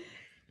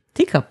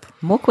 Teacup,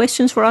 more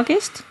questions for our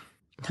guest?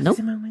 Not at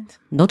the moment.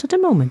 Not at the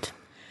moment.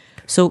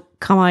 So,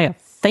 Kamaya,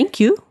 thank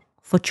you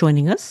for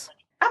joining us.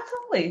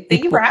 Absolutely.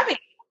 Thank you for having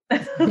me.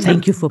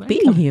 Thank you for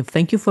being here.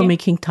 Thank you for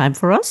making time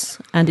for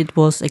us. And it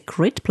was a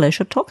great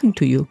pleasure talking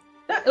to you.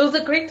 It was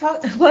a great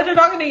pleasure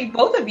talking to you,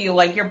 both of you.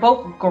 Like, you're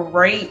both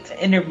great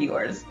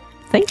interviewers.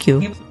 Thank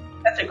you. You did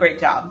such a great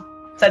job.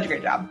 Such a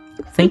great job.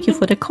 Thank you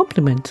for the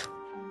compliment.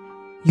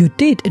 You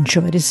did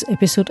enjoy this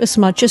episode as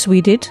much as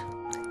we did?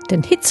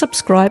 Then hit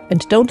subscribe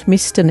and don't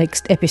miss the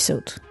next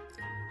episode.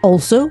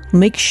 Also,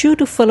 make sure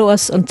to follow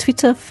us on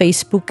Twitter,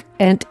 Facebook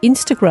and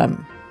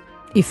Instagram.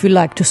 If you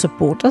like to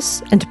support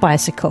us and buy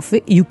us a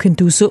coffee, you can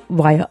do so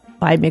via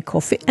Buy Me a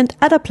Coffee and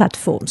other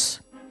platforms.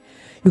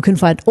 You can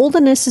find all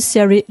the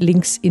necessary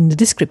links in the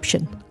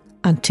description.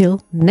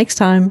 Until next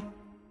time.